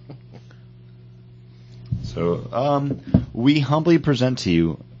 So, we humbly present to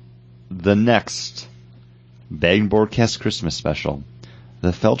you the next Bag and Boardcast Christmas special, The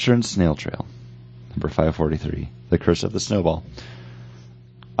Felcher and Snail Trail, number 543, The Curse of the Snowball.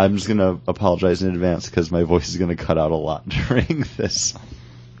 I'm just gonna apologize in advance because my voice is gonna cut out a lot during this.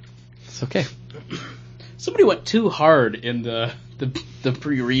 It's okay. Somebody went too hard in the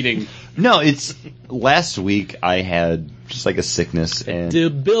pre-reading. No, it's last week I had just like a sickness and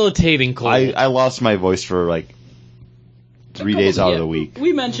Debilitating cold. I lost my voice for like 3 days out of the week.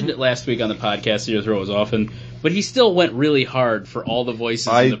 We mentioned it last week on the podcast. Your throat was often, but he still went really hard for all the voices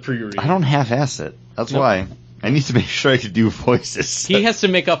in the pre-reading. I don't half-ass it. That's why. I need to make sure I can do voices. He has to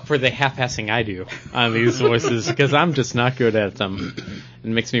make up for the half-assing I do on these voices because I'm just not good at them. It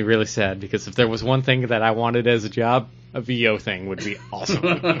makes me really sad because if there was one thing that I wanted as a job, a VO thing would be awesome.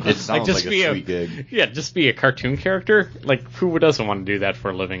 It sounds like a sweet gig. Yeah, just be a cartoon character. Like, who doesn't want to do that for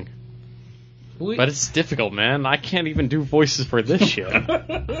a living? But it's difficult, man. I can't even do voices for this shit.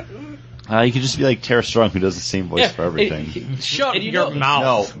 You could just be like Tara Strong, who does the same voice for everything. Shut And you your know-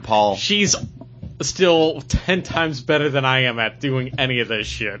 mouth. No, Paul. She's still 10 times better than I am at doing any of this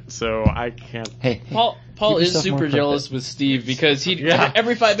shit, so I can't. Hey, Paul Keep is yourself more super perfect. jealous with Steve because he Yeah.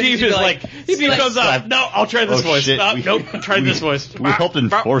 every 5 minutes Steve he'd is be like, he'd be Steve like, comes up. No, I'll try this Oh, voice. shit. Nope, try this voice. we helped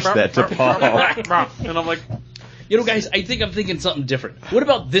enforce that to Paul. And I'm like, guys, I think I'm thinking something different. What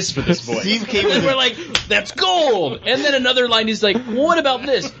about this for this boy? Steve came and with we're like, that's gold. And then another line, he's like, well, what about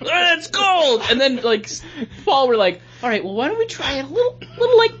this? That's gold. And then like Paul, we're like, all right, well, why don't we try it a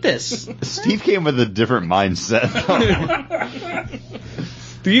little like this? Steve came with a different mindset.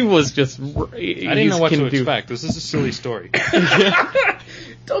 Steve was just. I didn't know what to expect. This is a silly story.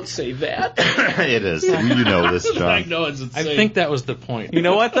 Don't say that. It is. You know this, John. I know it's insane. I think that was the point. You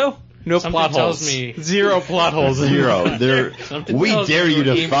know what though? No Something plot holes. tells me- Zero plot holes. Zero. We tells dare me you we're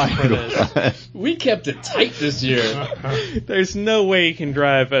to aiming find for this. one. We kept it tight this year. There's no way you can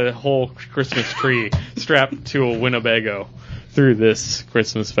drive a whole Christmas tree strapped to a Winnebago through this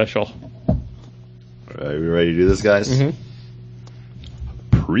Christmas special. All right, we ready to do this, guys? Mm-hmm.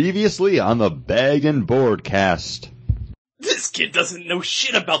 Previously on the Bagged and Board cast. This kid doesn't know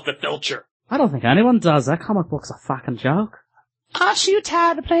shit about the Felcher. I don't think anyone does. That comic book's a fucking joke. Aren't you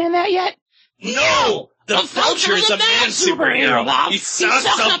tired of playing that yet? No! The Felcher is a man superhero. He sucks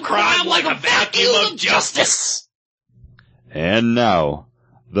up crime like a vacuum of justice. And now,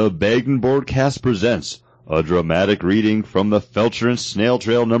 the Bagged and Board cast presents a dramatic reading from the Felcher and Snail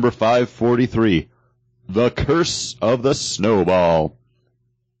Trail number 543, The Curse of the Snowball.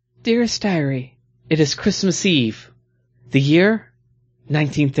 Dearest Diary, it is Christmas Eve. The year?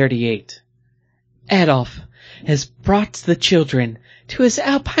 1938. Adolf has brought the children to his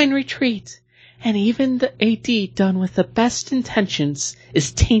alpine retreat, and even the AD done with the best intentions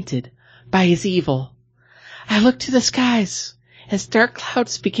is tainted by his evil. I look to the skies as dark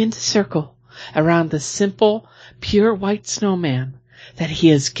clouds begin to circle around the simple, pure white snowman that he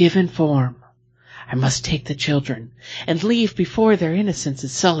has given form. I must take the children and leave before their innocence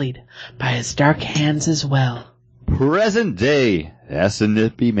is sullied by his dark hands as well. Present day,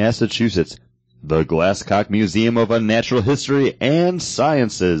 Assinippie, Massachusetts. The Glasscock Museum of Unnatural History and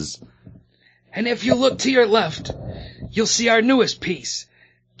Sciences. And if you look to your left, you'll see our newest piece,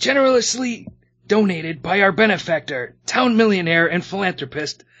 generously donated by our benefactor, town millionaire and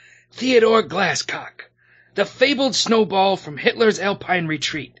philanthropist, Theodore Glasscock, the fabled snowball from Hitler's Alpine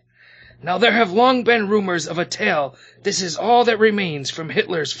retreat. Now there have long been rumors of a tale this is all that remains from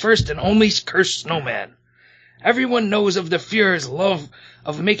Hitler's first and only cursed snowman. Everyone knows of the Führer's love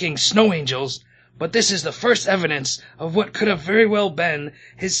of making snow angels, but this is the first evidence of what could have very well been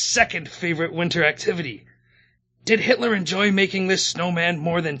his second favorite winter activity. Did Hitler enjoy making this snowman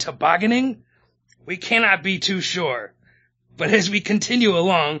more than tobogganing? We cannot be too sure. But as we continue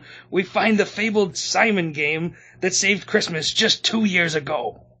along, we find the fabled Simon game that saved Christmas just 2 years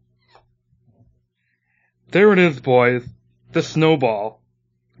ago. There it is, boys. The snowball.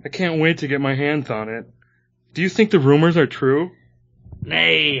 I can't wait to get my hands on it. Do you think the rumors are true?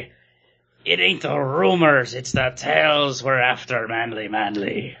 Nay, it ain't the rumors, it's the tales we're after,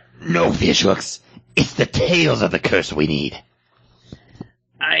 manly. No, fishhooks. It's the tales of the curse we need.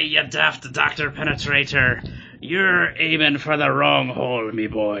 Aye, you daft Dr. Penetrator. You're aiming for the wrong hole, me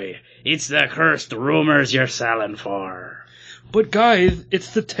boy. It's the cursed rumors you're selling for. But guys,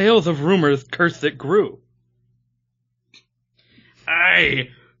 it's the tales of rumors curse that grew. Aye,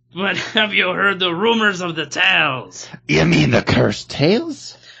 but have you heard the rumors of the tales? You mean the cursed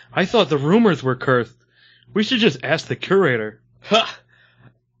tales? I thought the rumors were cursed. We should just ask the curator. Ha!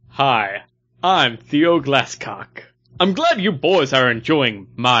 Hi, I'm Theo Glasscock. I'm glad you boys are enjoying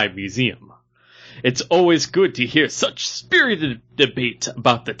my museum. It's always good to hear such spirited debate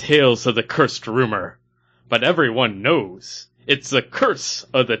about the tales of the cursed rumor. But everyone knows it's the curse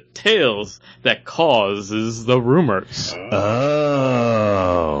of the tales that causes the rumors.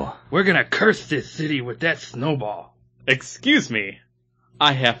 Oh. We're gonna curse this city with that snowball. Excuse me.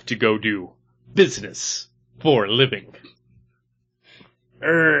 I have to go do business for a living.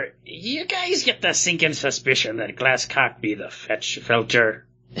 You guys get the sinking suspicion that Glasscock be the Felcher.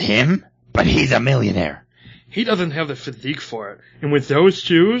 Him? But he's a millionaire. He doesn't have the physique for it. And with those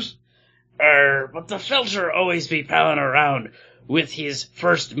shoes? But the Felcher always be palling around with his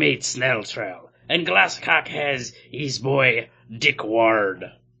first mate Snail Trail. And Glasscock has his boy Dick Ward.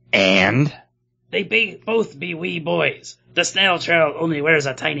 And? They both be wee boys. The Snail Trail only wears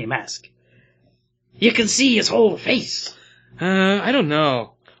a tiny mask. You can see his whole face. I don't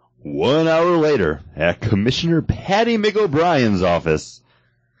know. 1 hour later, at Commissioner Patty McO'Brien's office.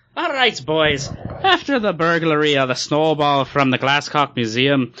 Alright, boys. After the burglary of the snowball from the Glasscock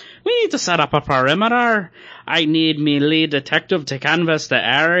Museum, we need to set up a perimeter. I need me lead detective to canvass the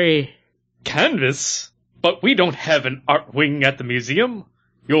area. Canvas? But we don't have an art wing at the museum.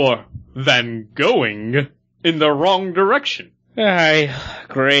 You're Van Going in the wrong direction. Aye,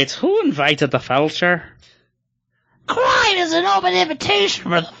 great. Who invited the Felcher? Clyde is an open invitation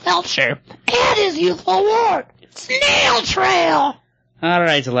for the Felcher and his youthful ward. Snail trail!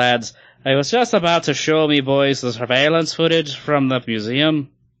 Alright, lads. I was just about to show me boys the surveillance footage from the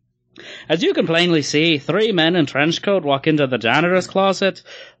museum. As you can plainly see, 3 men in trench coat walk into the janitor's closet.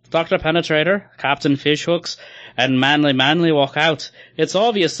 Dr. Penetrator, Captain Fishhooks, and Manly walk out. It's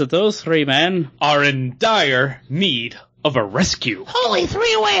obvious that those 3 men are in dire need of a rescue. Holy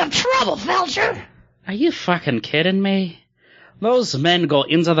 3-way of trouble, Felcher! Are you fucking kidding me? Those men go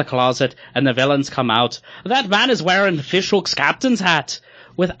into the closet and the villains come out. That man is wearing Fishhook's captain's hat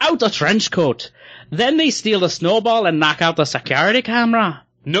without a trench coat. Then they steal the snowball and knock out the security camera.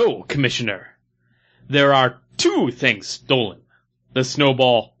 No, Commissioner. There are 2 things stolen. The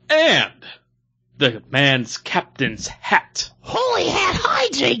snowball and the man's captain's hat. Holy hat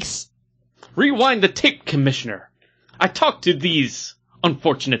hijinks! Rewind the tape, Commissioner. I talked to these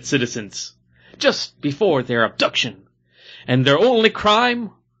unfortunate citizens just before their abduction, and their only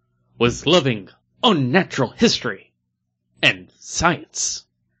crime was loving unnatural history and science.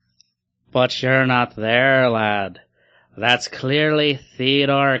 But you're not there, lad. That's clearly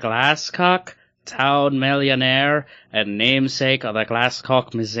Theodore Glasscock, town millionaire and namesake of the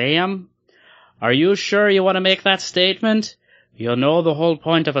Glasscock Museum. Are you sure you want to make that statement? You know the whole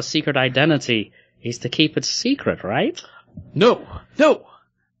point of a secret identity is to keep it secret, right? No.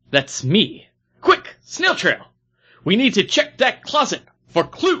 That's me. Quick, snail trail. We need to check that closet for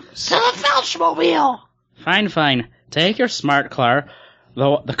clues. To the Felchmobile! Fine. Take your smart car.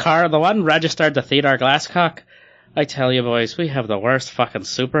 The one registered to Theodore Glasscock. I tell you, boys, we have the worst fucking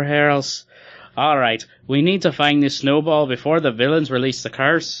superheroes. Alright, we need to find this snowball before the villains release the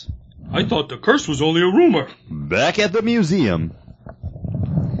curse. I thought the curse was only a rumor. Back at the museum.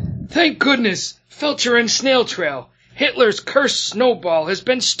 Thank goodness, Felcher and Snail Trail. Hitler's cursed snowball has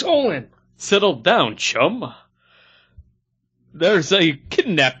been stolen. Settle down, chum. There's a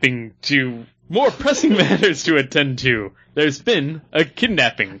kidnapping to more pressing matters to attend to. There's been a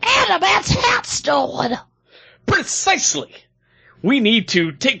kidnapping. And a man's hat stolen. Precisely. We need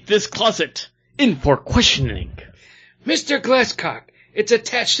to take this closet in for questioning. Mr. Glasscock, it's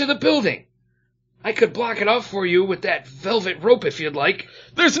attached to the building. I could block it off for you with that velvet rope if you'd like.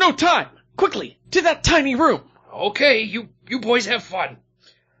 There's no time. Quickly, to that tiny room. Okay, you boys have fun.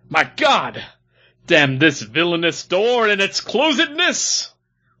 My God! Damn this villainous door and its closedness!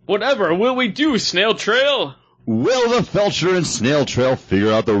 Whatever will we do, Snail Trail? Will the Felcher and Snail Trail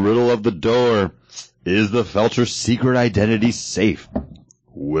figure out the riddle of the door? Is the Felcher's secret identity safe?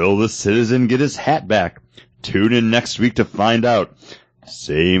 Will the citizen get his hat back? Tune in next week to find out.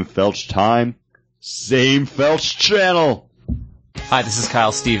 Same Felch time, same Felch channel. Hi, this is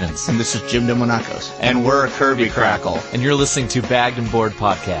Kyle Stevens. And this is Jim DeMonacos. And we're Kirby Crackle. And you're listening to Bagged and Board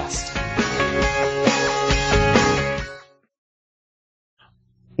Podcast.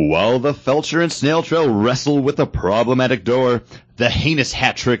 While the Felcher and Snail Trail wrestle with a problematic door, the heinous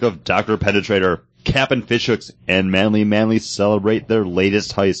hat trick of Dr. Penetrator, Captain Fishhooks, and Manly celebrate their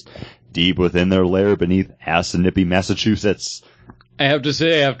latest heist deep within their lair beneath Assinippy, Massachusetts. I have to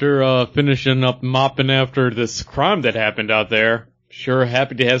say, after finishing up mopping after this crime that happened out there, sure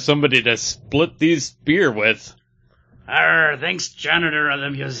happy to have somebody to split these beer with. Thanks, janitor of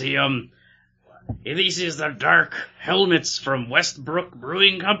the museum. This is the Dark Helmets from Westbrook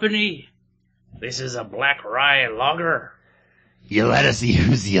Brewing Company. This is a black rye lager. You let us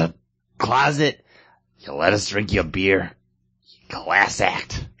use your closet. You let us drink your beer. Class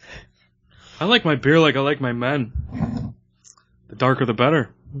act. I like my beer like I like my men. The darker the better.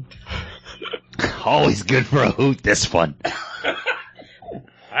 Always good for a hoot, this one.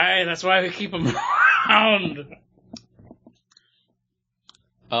 Aye, that's why we keep them around.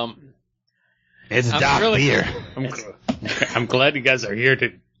 It's dark beer. I'm glad you guys are here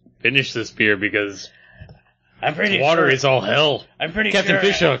to finish this beer because I'm pretty water sure is all hell. I'm pretty Captain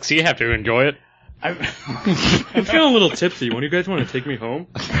sure Fishhooks, you have to enjoy it. I'm feeling a little tipsy. One of you guys want to take me home?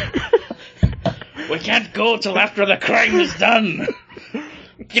 We can't go till after the crime is done.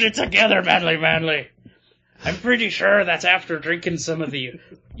 Get it together, Manly. I'm pretty sure that's after drinking some of the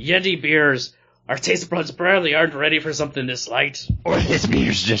Yeti beers. Our taste buds probably aren't ready for something this light. Or this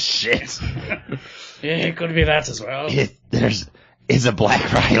beer's just shit. Yeah, it could be that as well. It's a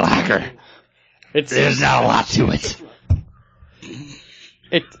black rye lager. There's not a lot to it.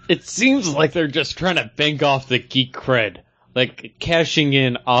 It seems like they're just trying to bank off the geek cred. Like, cashing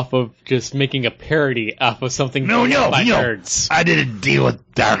in off of just making a parody off of something No, nerds. I did a deal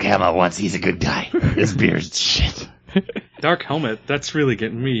with Dark Helmet once. He's a good guy. This beer's shit. Dark Helmet, that's really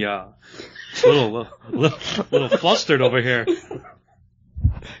getting me, a little flustered over here.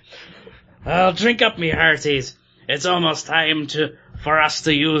 Well, drink up, me hearties. It's almost time for us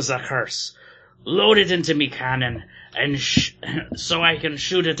to use the curse. load it into me cannon, and so I can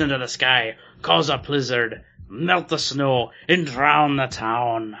shoot it into the sky, cause a blizzard, melt the snow, and drown the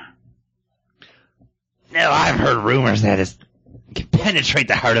town. Now, I've heard rumors that it can penetrate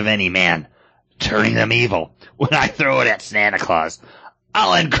the heart of any man, turning them evil. When I throw it at Santa Claus,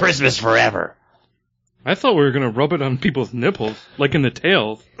 I'll end Christmas forever. I thought we were going to rub it on people's nipples, like in the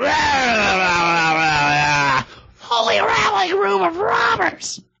Tales. Holy rattling room of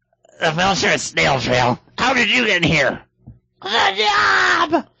robbers! The Felcher and Snail Trail, how did you get in here? The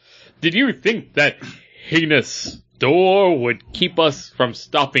job! Did you think that heinous door would keep us from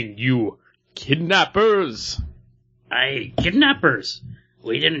stopping you kidnappers? Aye, kidnappers?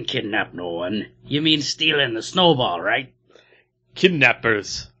 We didn't kidnap no one. You mean stealing the snowball, right?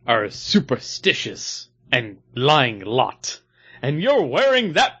 Kidnappers are a superstitious and lying lot. And you're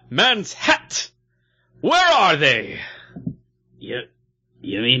wearing that man's hat! Where are they? You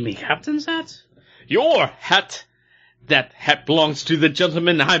mean me captain's hat? Your hat? That hat belongs to the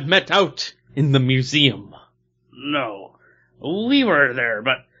gentleman I met out in the museum. No. We were there,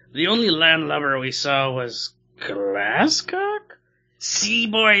 but the only landlubber we saw was Glasscock? See,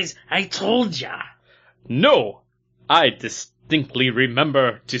 boys, I told ya. No, I distinctly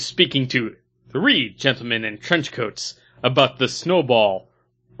remember speaking to 3 gentlemen in trench coats about the snowball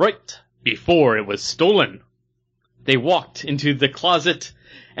right before it was stolen. They walked into the closet,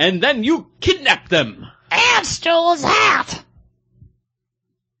 and then you kidnapped them. And stole his hat!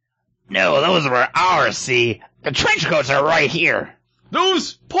 No, those were ours, see? The trench coats are right here.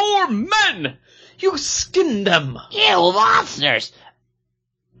 Those poor men! You skinned them! You monsters!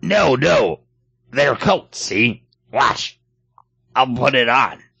 No, they're coats, see? Watch. I'll put it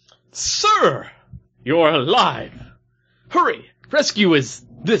on. Sir! You're alive. Hurry! Rescue is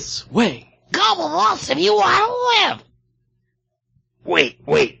this way. Come with us if you want to live.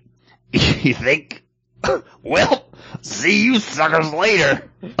 Wait. You think? Well, see you suckers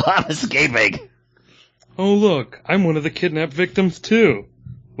later. I'm escaping. Oh, look, I'm one of the kidnapped victims, too.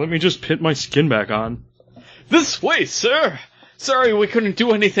 Let me just put my skin back on. This way, sir! Sorry we couldn't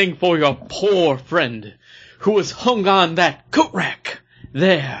do anything for your poor friend, who was hung on that coat rack.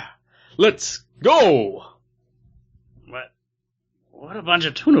 There. Let's go! What a bunch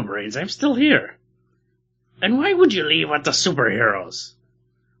of tuna brains, I'm still here. And why would you leave with the superheroes?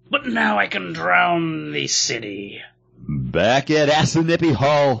 But now I can drown the city. Back at Assinippy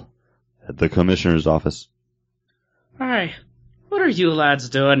Hall, at the commissioner's office. Hi, what are you lads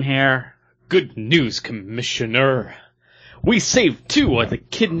doing here? Good news, Commissioner. We saved 2 of the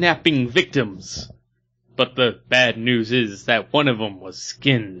kidnapping victims. But the bad news is that one of them was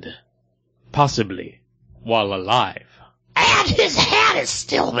skinned. Possibly while alive. And his hat is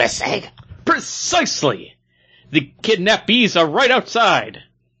still missing. Precisely! The kidnappees are right outside.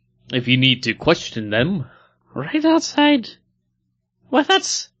 If you need to question them. Right outside? Why,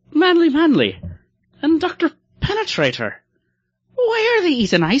 that's Manly. And Dr. Penetrator. Why are they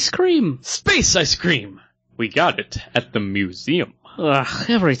eating ice cream? Space ice cream! We got it at the museum. Ugh,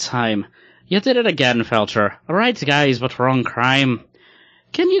 every time. You did it again, Felcher. Right guys, but wrong crime.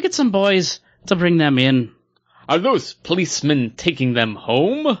 Can you get some boys to bring them in? Are those policemen taking them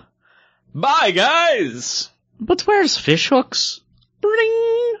home? Bye, guys! But where's Fishhooks?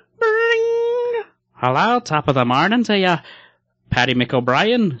 Bring! Hello, top of the morning to ya. Paddy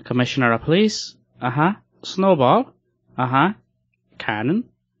McO'Brien, Commissioner of Police. Uh-huh. Snowball. Uh-huh. Cannon.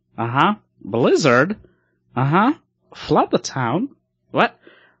 Uh-huh. Blizzard. Uh-huh. Flood the town. What?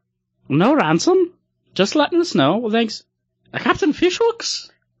 No ransom? Just letting us know. Well, thanks. Captain Fishhooks?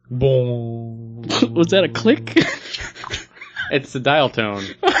 Boom. Was that a click? It's the dial tone.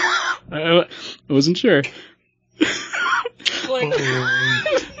 I wasn't sure.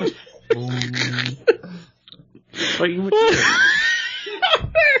 What you would do?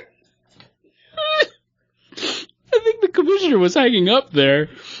 I think the commissioner was hanging up there.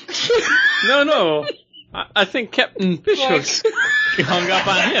 No. I think Captain Fishhooks hung up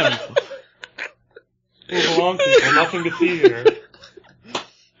on him. Move along, people. Nothing to see here.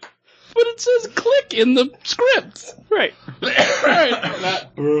 But it says click in the script. Right.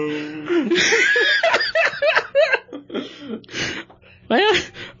 Not broom.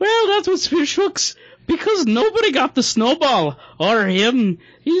 Well, that was Fishhooks. Because nobody got the snowball. Or him.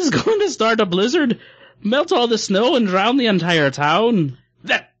 He's going to start a blizzard, melt all the snow, and drown the entire town.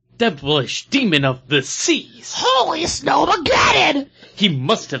 That devilish demon of the seas. Holy Snowmageddon! He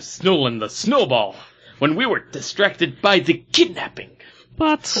must have stolen the snowball when we were distracted by the kidnapping.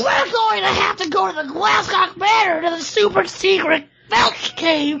 But we're going to have to go to the Glasscock Manor to the super secret Filch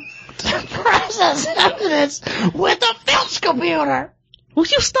Cave to process evidence with the Filch computer. Will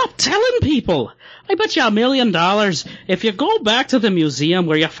you stop telling people? I bet you $1 million if you go back to the museum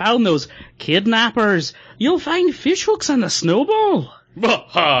where you found those kidnappers, you'll find fishhooks on the snowball.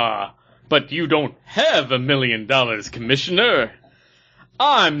 Ha! But you don't have $1 million, Commissioner.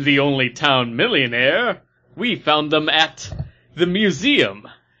 I'm the only town millionaire. We found them at the museum,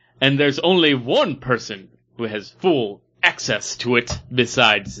 and there's only one person who has full access to it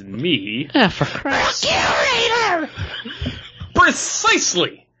besides me. For Christ's sake. Curator!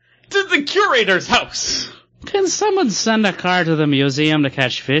 Precisely! To the curator's house! Can someone send a car to the museum to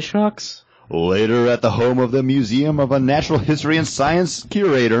catch fishhooks? Later at the home of the Museum of Natural History and Science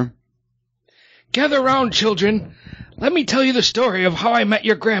curator. Gather round, children. Let me tell you the story of how I met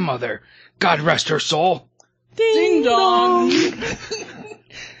your grandmother. God rest her soul. Ding dong.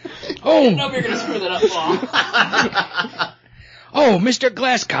 Oh, No, you're gonna screw that up, Paul. oh, Mr.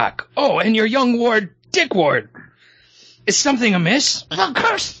 Glasscock. Oh, and your young ward, Dick Ward. Is something amiss? The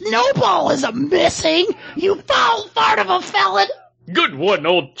cursed snowball is missing, you foul fart of a felon! Good one,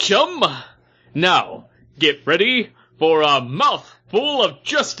 old chum! Now, get ready for a mouthful of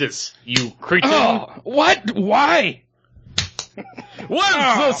justice, you cretin! Oh, what? Why? Where's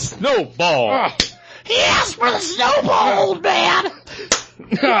the snowball? He asked for the snowball, old man!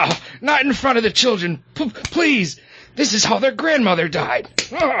 Not in front of the children. Please. This is how their grandmother died.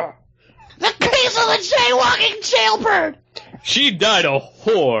 The case of the jaywalking jailbird! She died a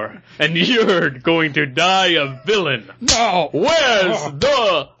whore, and you're going to die a villain. No. Where's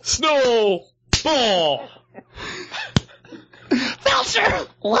the snowball? Felcher,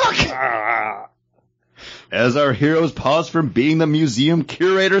 look! As our heroes pause from being the museum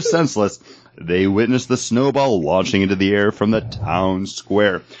curator senseless, they witness the snowball launching into the air from the town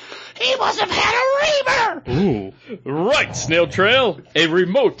square. He must have had a reamer! Ooh. Right, Snail Trail. A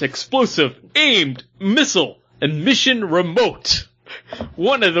remote explosive aimed missile and mission remote.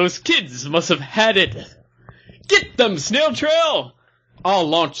 One of those kids must have had it. Get them, Snail Trail! I'll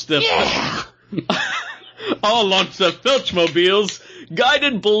launch the I'll launch the Felchmobile's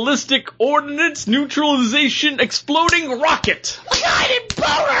guided ballistic ordnance neutralization exploding rocket. A guided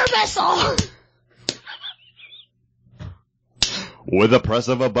boner missile! With a press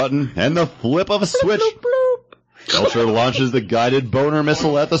of a button and the flip of a switch, Felcher launches the guided boner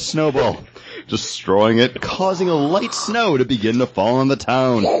missile at the snowball, destroying it, causing a light snow to begin to fall on the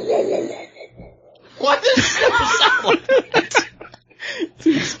town. What does snow sound like? It's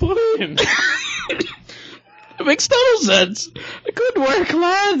exploding. It makes total sense. Good work,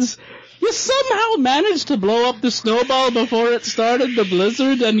 lads. You somehow managed to blow up the snowball before it started the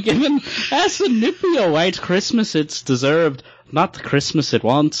blizzard and given Asanippy a white Christmas it's deserved, not the Christmas it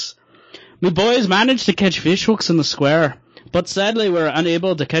wants. Me boys managed to catch fishhooks in the square, but sadly we were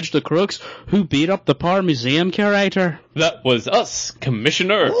unable to catch the crooks who beat up the poor museum curator. That was us,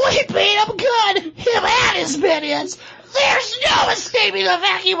 Commissioner. We beat him good! Him and his minions! There's no escaping the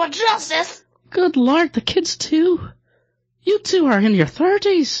vacuum of justice! Good Lord, the kids too. You two are in your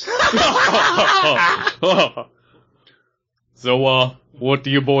 30s. So, what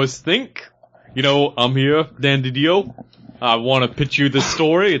do you boys think? You know, I'm here, Dan Didio. I want to pitch you this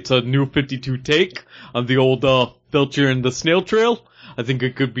story. It's a new 52 take on the old Felcher and the Snail Trail. I think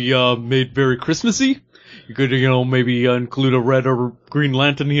it could be made very Christmassy. You could, maybe include a red or green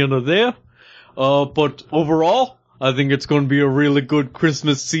lantern here or there. But overall, I think it's going to be a really good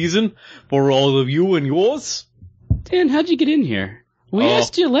Christmas season for all of you and yours. Dan, how'd you get in here? We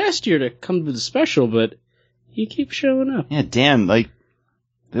asked you last year to come to the special, but you keep showing up. Yeah, Dan, it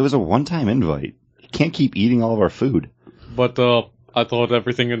was a one-time invite. You can't keep eating all of our food. But, I thought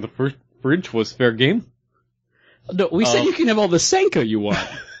everything in the fridge was fair game. No, we said you can have all the Senka you want.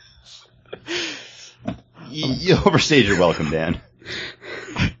 You overstayed your welcome, Dan.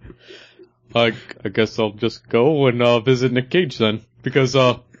 I guess I'll just go and visit Nick Cage then, because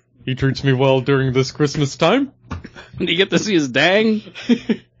he treats me well during this Christmas time. And you get to see his dang.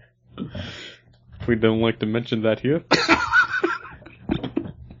 We don't like to mention that here.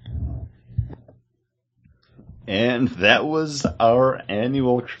 And that was our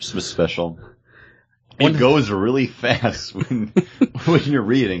annual Christmas special. It goes really fast when you're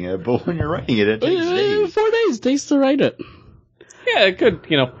reading it, but when you're writing it, it takes days. 4 days takes to write it. Yeah, a good,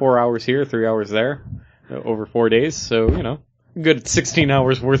 4 hours here, 3 hours there, over 4 days. So, good 16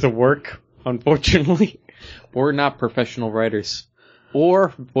 hours worth of work, unfortunately. We're not professional writers.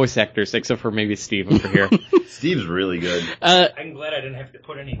 Or voice actors, except for maybe Steve over here. Steve's really good. I'm glad I didn't have to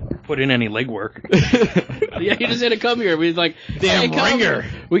put in any legwork. Yeah, he just had to come here. We like, damn ringer.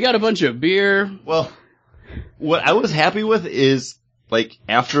 We got a bunch of beer. Well, what I was happy with is,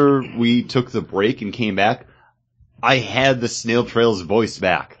 after we took the break and came back, I had the Snail Trail's voice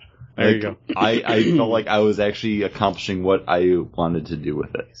back. There you go. I felt like I was actually accomplishing what I wanted to do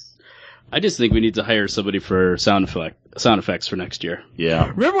with it. I just think we need to hire somebody for sound effects for next year. Yeah.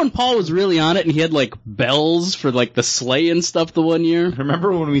 Remember when Paul was really on it and he had like bells for like the sleigh and stuff the one year?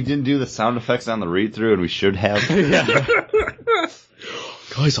 Remember when we didn't do the sound effects on the read-through and we should have? Yeah.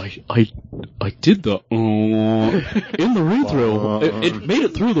 Guys, I did the in the read-through. It made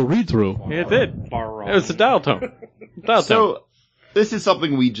it through the read-through. Yeah, it did. It was a dial tone. So, this is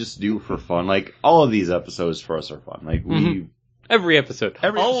something we just do for fun. Like, all of these episodes for us are fun. Like, Every episode.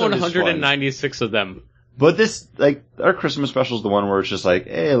 All episode is 196 of them. But this, like, our Christmas special is the one where it's just like,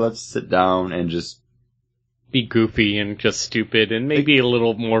 hey, let's sit down and just be goofy and just stupid and maybe a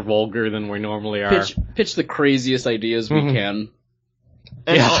little more vulgar than we normally are. Pitch the craziest ideas we can.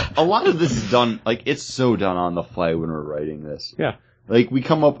 And a lot of this is done, like, it's so done on the fly when we're writing this. Yeah. Like, we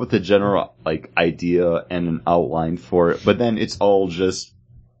come up with a general, like, idea and an outline for it, but then it's all just,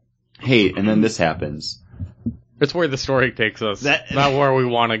 hey, and then this happens. It's where the story takes us, not where we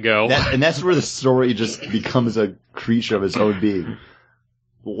want to go. And that's where the story just becomes a creature of its own being.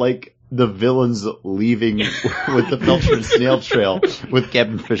 Like the villains leaving with the Felcher and Snail Trail with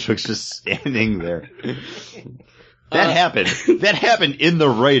Captain Fishhooks just standing there. That happened. That happened in the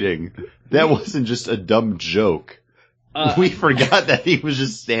writing. That wasn't just a dumb joke. We forgot that he was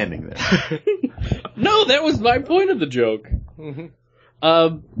just standing there. No, that was my point of the joke.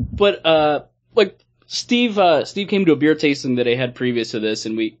 Like, Steve came to a beer tasting that I had previous to this,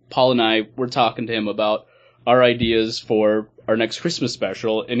 and Paul and I were talking to him about our ideas for our next Christmas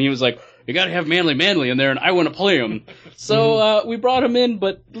special, and he was like, you gotta have Manly in there, and I want to play him. So, we brought him in,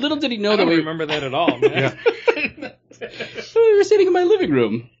 but little did he know that we... I don't remember that at all, man. We were sitting in my living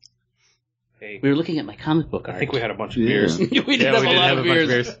room. Hey. We were looking at my comic book art. I think we had a bunch of beers. We did have a lot of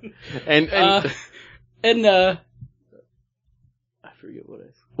beers. And I forget what I...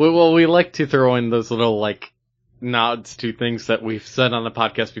 Well, we like to throw in those little, like, nods to things that we've said on the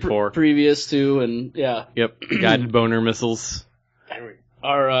podcast before. Previous to, and yeah. Yep, guided boner missiles.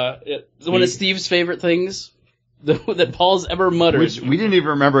 One of Steve's favorite things that Paul's ever muttered. Which we didn't even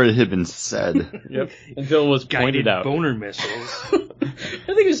remember it had been said. Yep, until it was pointed out. Boner missiles. I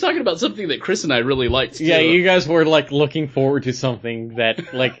think he was talking about something that Chris and I really liked, too. Yeah, you guys were, like, looking forward to something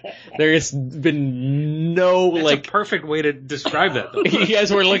that, like, there's been no, That's like... a perfect way to describe that, though. You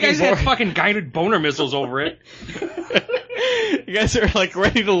guys were looking You guys had fucking guided boner missiles over it. You guys are, like,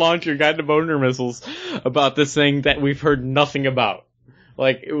 ready to launch your guided boner missiles about this thing that we've heard nothing about.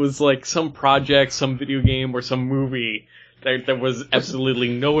 Like, it was, like, some project, some video game, or some movie that there was absolutely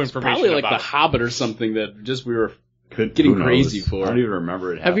no information probably like about. The Hobbit or something that just we were getting crazy for. I don't even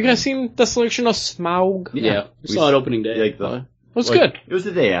remember it. Have you guys seen Desolation of Smaug? Yeah, we saw it opening day. Like it was good. It was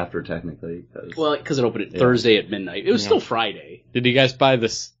the day after, technically. Because it opened Thursday at midnight. It was still Friday. Did you guys buy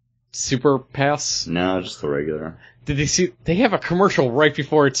this Super Pass? No, just the regular. Did they see? They have a commercial right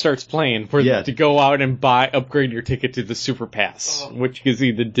before it starts playing to go out and upgrade your ticket to the Super Pass, which gives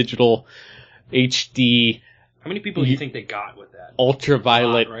you the digital HD. How many people do you think they got with that?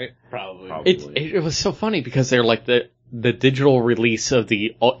 Ultraviolet, right? Probably. It was so funny because they're like the digital release of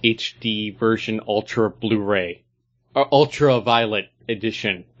the HD version Ultra Blu-ray, or Ultraviolet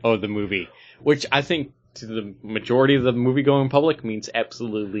edition of the movie, which I think to the majority of the movie-going public means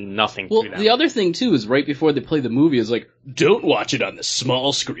absolutely nothing to them. The other thing, too, is right before they play the movie is like, don't watch it on the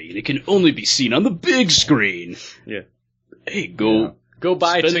small screen. It can only be seen on the big screen. Yeah. Hey, go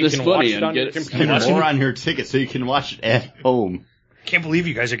buy it so you can watch it on your computer. More on your ticket so you can watch it at home. Can't believe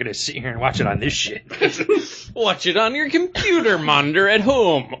you guys are gonna sit here and watch it on this shit. Watch it on your computer monitor at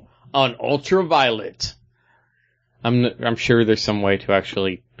home on Ultraviolet. I'm sure there's some way to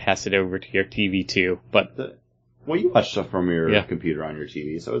actually pass it over to your TV too, but you watch stuff from your computer on your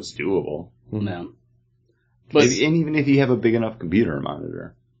TV, so it's doable. No. But and even if you have a big enough computer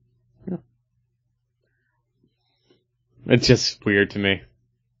monitor. Yeah. It's just weird to me.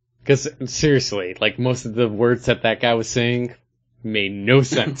 Because, seriously, like, most of the words that guy was saying made no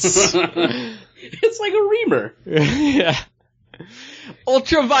sense. It's like a reamer. Yeah.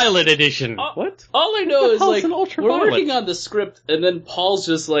 Ultraviolet edition. What? All I know is, like, we're working on the script, and then Paul's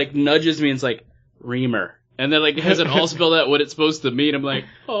just, like, nudges me and it's like, reamer. And then, like, has it all spelled out what it's supposed to mean. I'm like,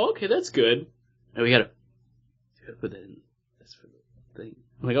 oh, okay, that's good. And we gotta put that in. That's for the thing.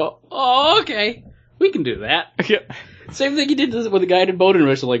 I'm like, oh, okay. We can do that. Yeah. Same thing he did with the guided boner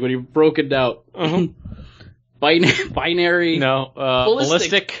missile, like, when he broke it down. Binary. No,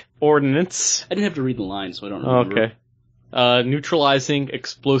 ballistic ordnance. I didn't have to read the line, so I don't remember. Okay. Neutralizing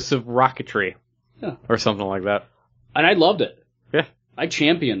explosive rocketry. Yeah. Or something like that. And I loved it. Yeah. I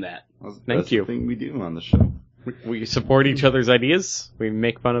championed that. Thank you. That's the thing we do on the show. We support each other's ideas. We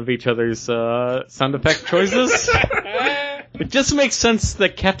make fun of each other's sound effect choices. It just makes sense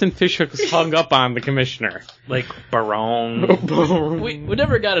that Captain Fishhook was hung up on the commissioner. Like, Barone. We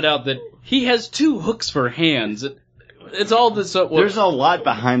never got it out that he has 2 hooks for hands. It's all this. There's a lot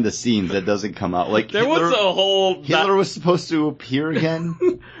behind the scenes that doesn't come out. Like there was a whole. Hitler was supposed to appear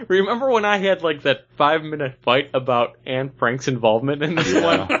again. Remember when I had like that 5-minute fight about Anne Frank's involvement in this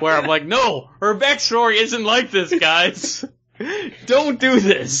one, where I'm like, no, her backstory isn't like this, guys. Don't do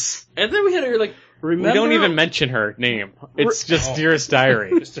this. And then we had her like. Remember? We don't even mention her name. It's just Dearest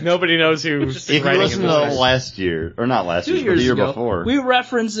Diary. Nobody knows who's if writing you listen to last year, or not last 2 year, years but the year ago, before. We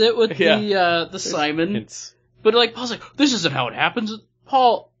reference it with the Simon. But like, Paul's like, this isn't how it happens.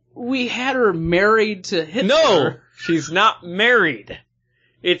 Paul, we had her married to Hitler. No, she's not married.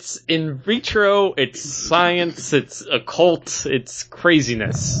 It's in vitro, it's science, it's occult, it's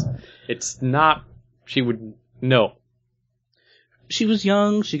craziness. It's not, she would, no. She was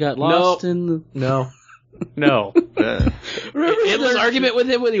young, she got lost in the... No. Remember Hitler's argument with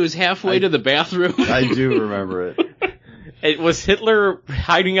him when he was halfway to the bathroom? I do remember it. It was Hitler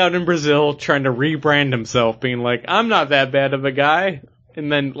hiding out in Brazil, trying to rebrand himself, being like, I'm not that bad of a guy,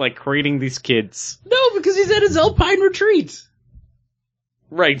 and then, like, creating these kids. No, because he's at his Alpine retreat.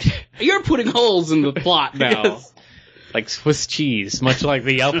 Right. You're putting holes in the plot now. Yes. Like Swiss cheese, much like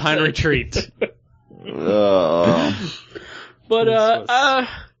the Alpine retreat. But,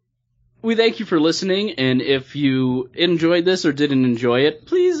 we thank you for listening, and if you enjoyed this or didn't enjoy it,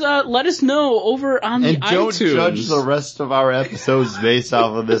 please let us know over on the iTunes. And don't judge the rest of our episodes based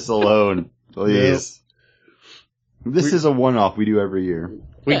off of this alone, please. Yep. This is a one-off we do every year.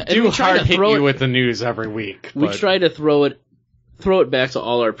 We do hard hit you with the news every week. We try to throw it back to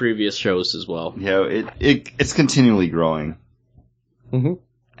all our previous shows as well. Yeah, it's continually growing. Mm-hmm.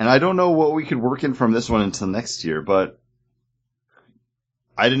 And I don't know what we could work in from this one until next year, but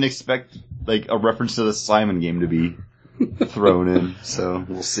I didn't expect like a reference to the Simon game to be thrown in, so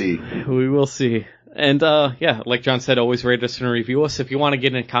we'll see. We will see. And like John said, always rate us and review us. If you want to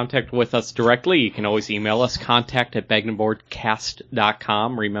get in contact with us directly, you can always email us,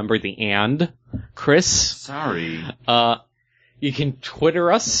 contact@bagdenboardcast.com. Remember the and. Chris? Sorry. You can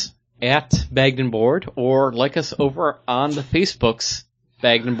Twitter us at Bagdenboard, or like us over on the Facebooks,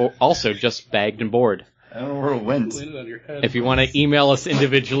 Bagdenboard, also just Bagdenboard. I don't know where it went. If you want to email us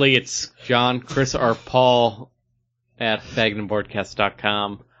individually, it's John, Chris, or Paul at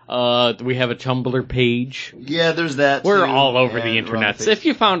bagdenboardcast.com. We have a Tumblr page. Yeah, there's that. We're too. all over the internet. So if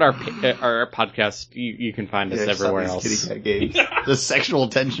you found our podcast, you can find us everywhere else. Kitty cat games. The sexual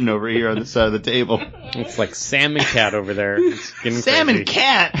tension over here on the side of the table. It's like Sam and Cat over there. Sam and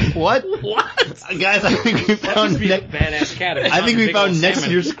Cat? What? Guys, I think we found badass cat. I think we found next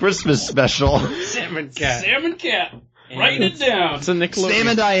year's Christmas special. Sam and Cat. Sam and Cat. Write it down. It's a Nickelodeon. Sam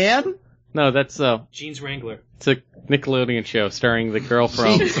and Diane? No, that's Jeans Wrangler. It's a Nickelodeon show starring the girl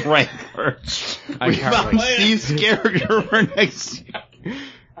from Jeans Wrangler. We found Steve's character for next year.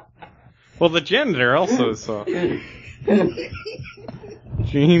 Well, the janitor also saw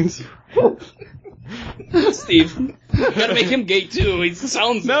Jeans. Steve, you gotta make him gay too. He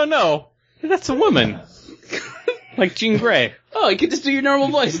sounds... No. That's a woman. Like Jean Grey. Oh, you can just do your normal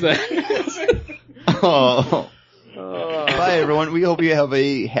voice then. Bye, everyone. We hope you have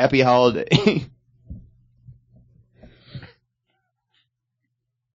a happy holiday.